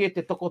haurangi ke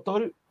te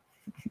tokotoru.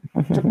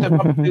 Took them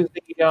up to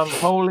the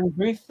polling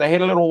booth. They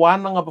had a little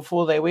wānanga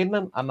before they went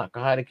in. Ana ka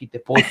haere ki te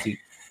pōti.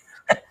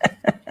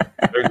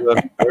 Very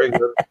good, very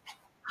good.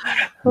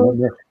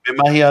 Me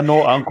mahi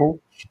anō, uncle.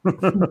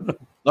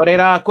 Nō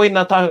reira,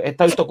 koina e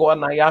tautoko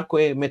ana i a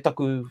koe me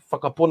taku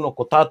whakapono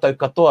ko tātou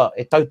katoa,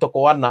 e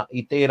tautoko ana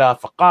i tērā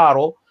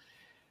whakaaro,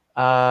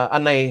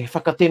 ana e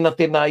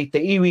whakatena i te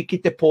iwi ki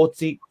te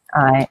pōti.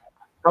 Ai.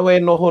 Kau e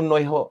noho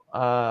noiho,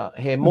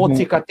 he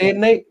mōtika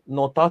tēnei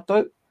no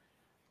tātou.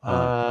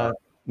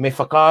 Me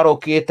whakaaro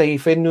ki etahi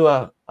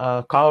whenua,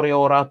 kaore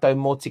o rātou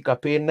mōtika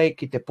pēnei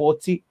ki te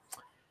pōti.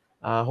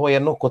 Hoi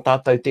anō ko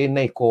tātou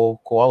tēnei ko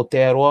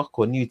Aotearoa,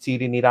 ko New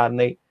Tīrini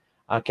rānei.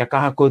 Kia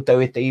kaha koutou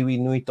e te iwi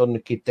nui tonu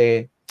ki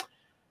te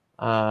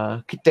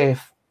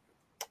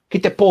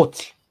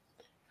pōti.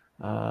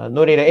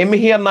 Nō reira, e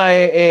mihi ana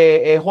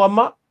e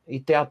hoama i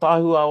te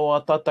atahua o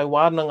a tātou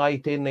wānanga i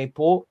tēnei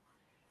pō.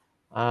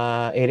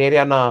 E rere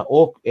ana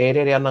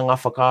ngā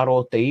whakaaro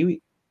o te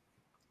iwi.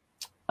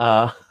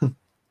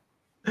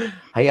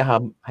 Hei aha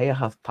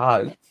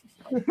tāu.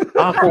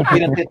 Ko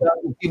pira te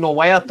tāu tino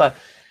waiata.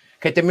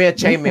 Kei te mea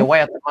Chei me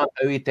waiata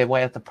mātou i te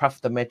waiata Puff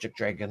the Magic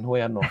Dragon.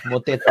 Hoi anō, mō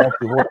te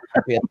tāpu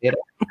hōta pia tera.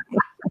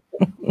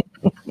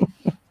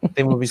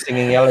 Then we'll be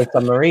singing Yellow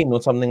Submarine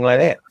or something like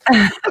that.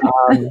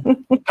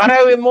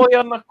 Karau e moi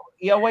ana,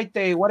 ia wai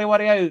te,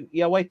 wareware au,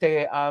 ia wai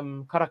te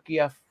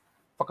karakia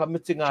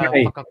whakamutinga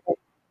whakako.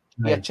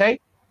 Ia Chei?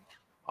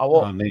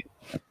 Awo.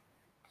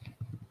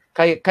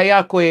 Kai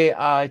a koe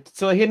te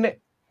tuahine.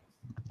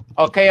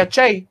 Kai a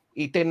Chei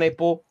i tēnei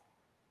pō.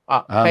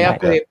 Kai a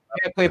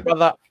koe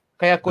brother.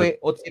 Kai a koe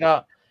o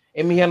tira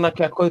e mihi ana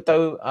kia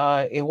koutou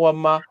e hoa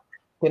mā,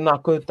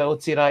 tēnā koutou o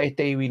tira e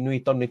te iwi nui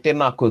tonu,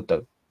 tēnā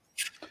koutou.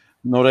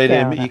 Nō reire,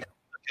 i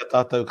kia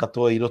tātou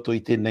katoa i roto i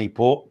tēnei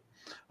pō,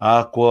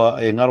 kua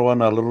e ngaro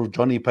ana Little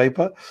Johnny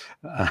Paper,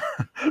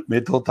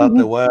 me tō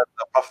tātou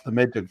waiata Puff the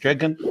Magic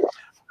Dragon.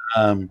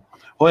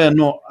 Hoi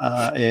anō,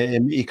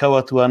 I kau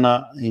atu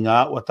ana I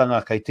ngā awatanga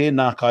kei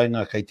tēnā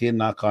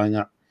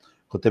kāinga,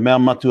 ko te mea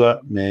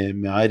matua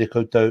me aere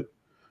koutou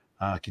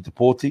ki te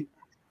pōti.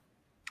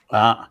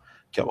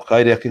 Kia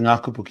wakaere ake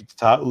ngā kupu ki te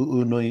tā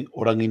unui,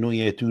 orangi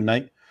nui e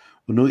tūnei.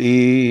 Unu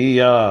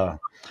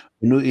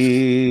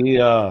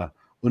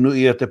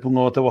ia te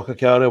punga o te waka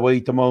kia rewa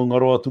I te maunga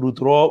roa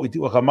turuturoa, I te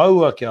waka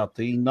maua kia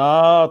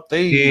tīna.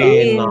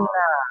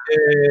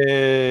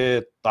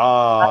 E tā.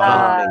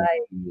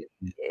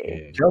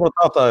 Kia ora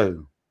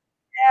tātou.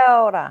 Kia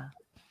ora.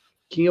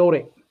 Kia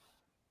ore.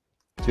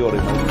 Kia ora.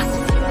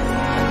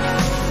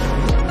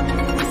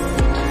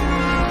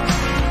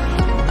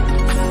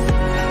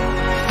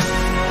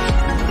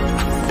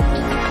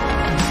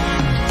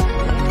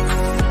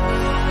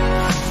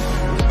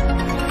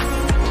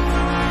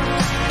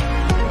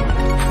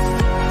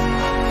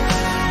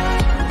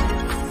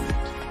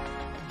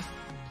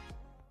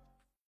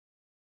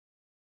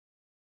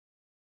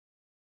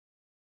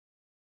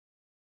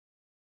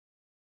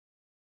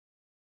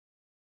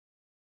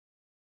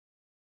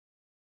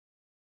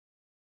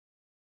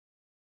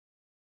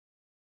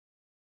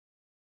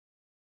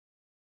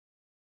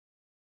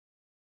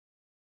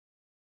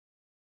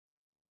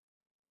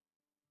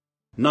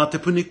 Nā Te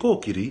Puni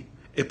Kōkiri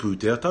e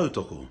pūtea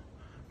tautoko.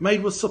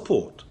 Made with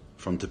support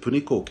from Te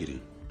Puni Kōkiri.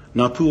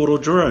 Nā Puoro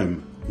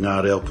Jerome,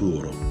 ngā reo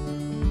Puoro.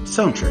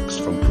 Soundtracks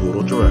from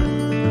Puoro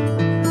Jerome.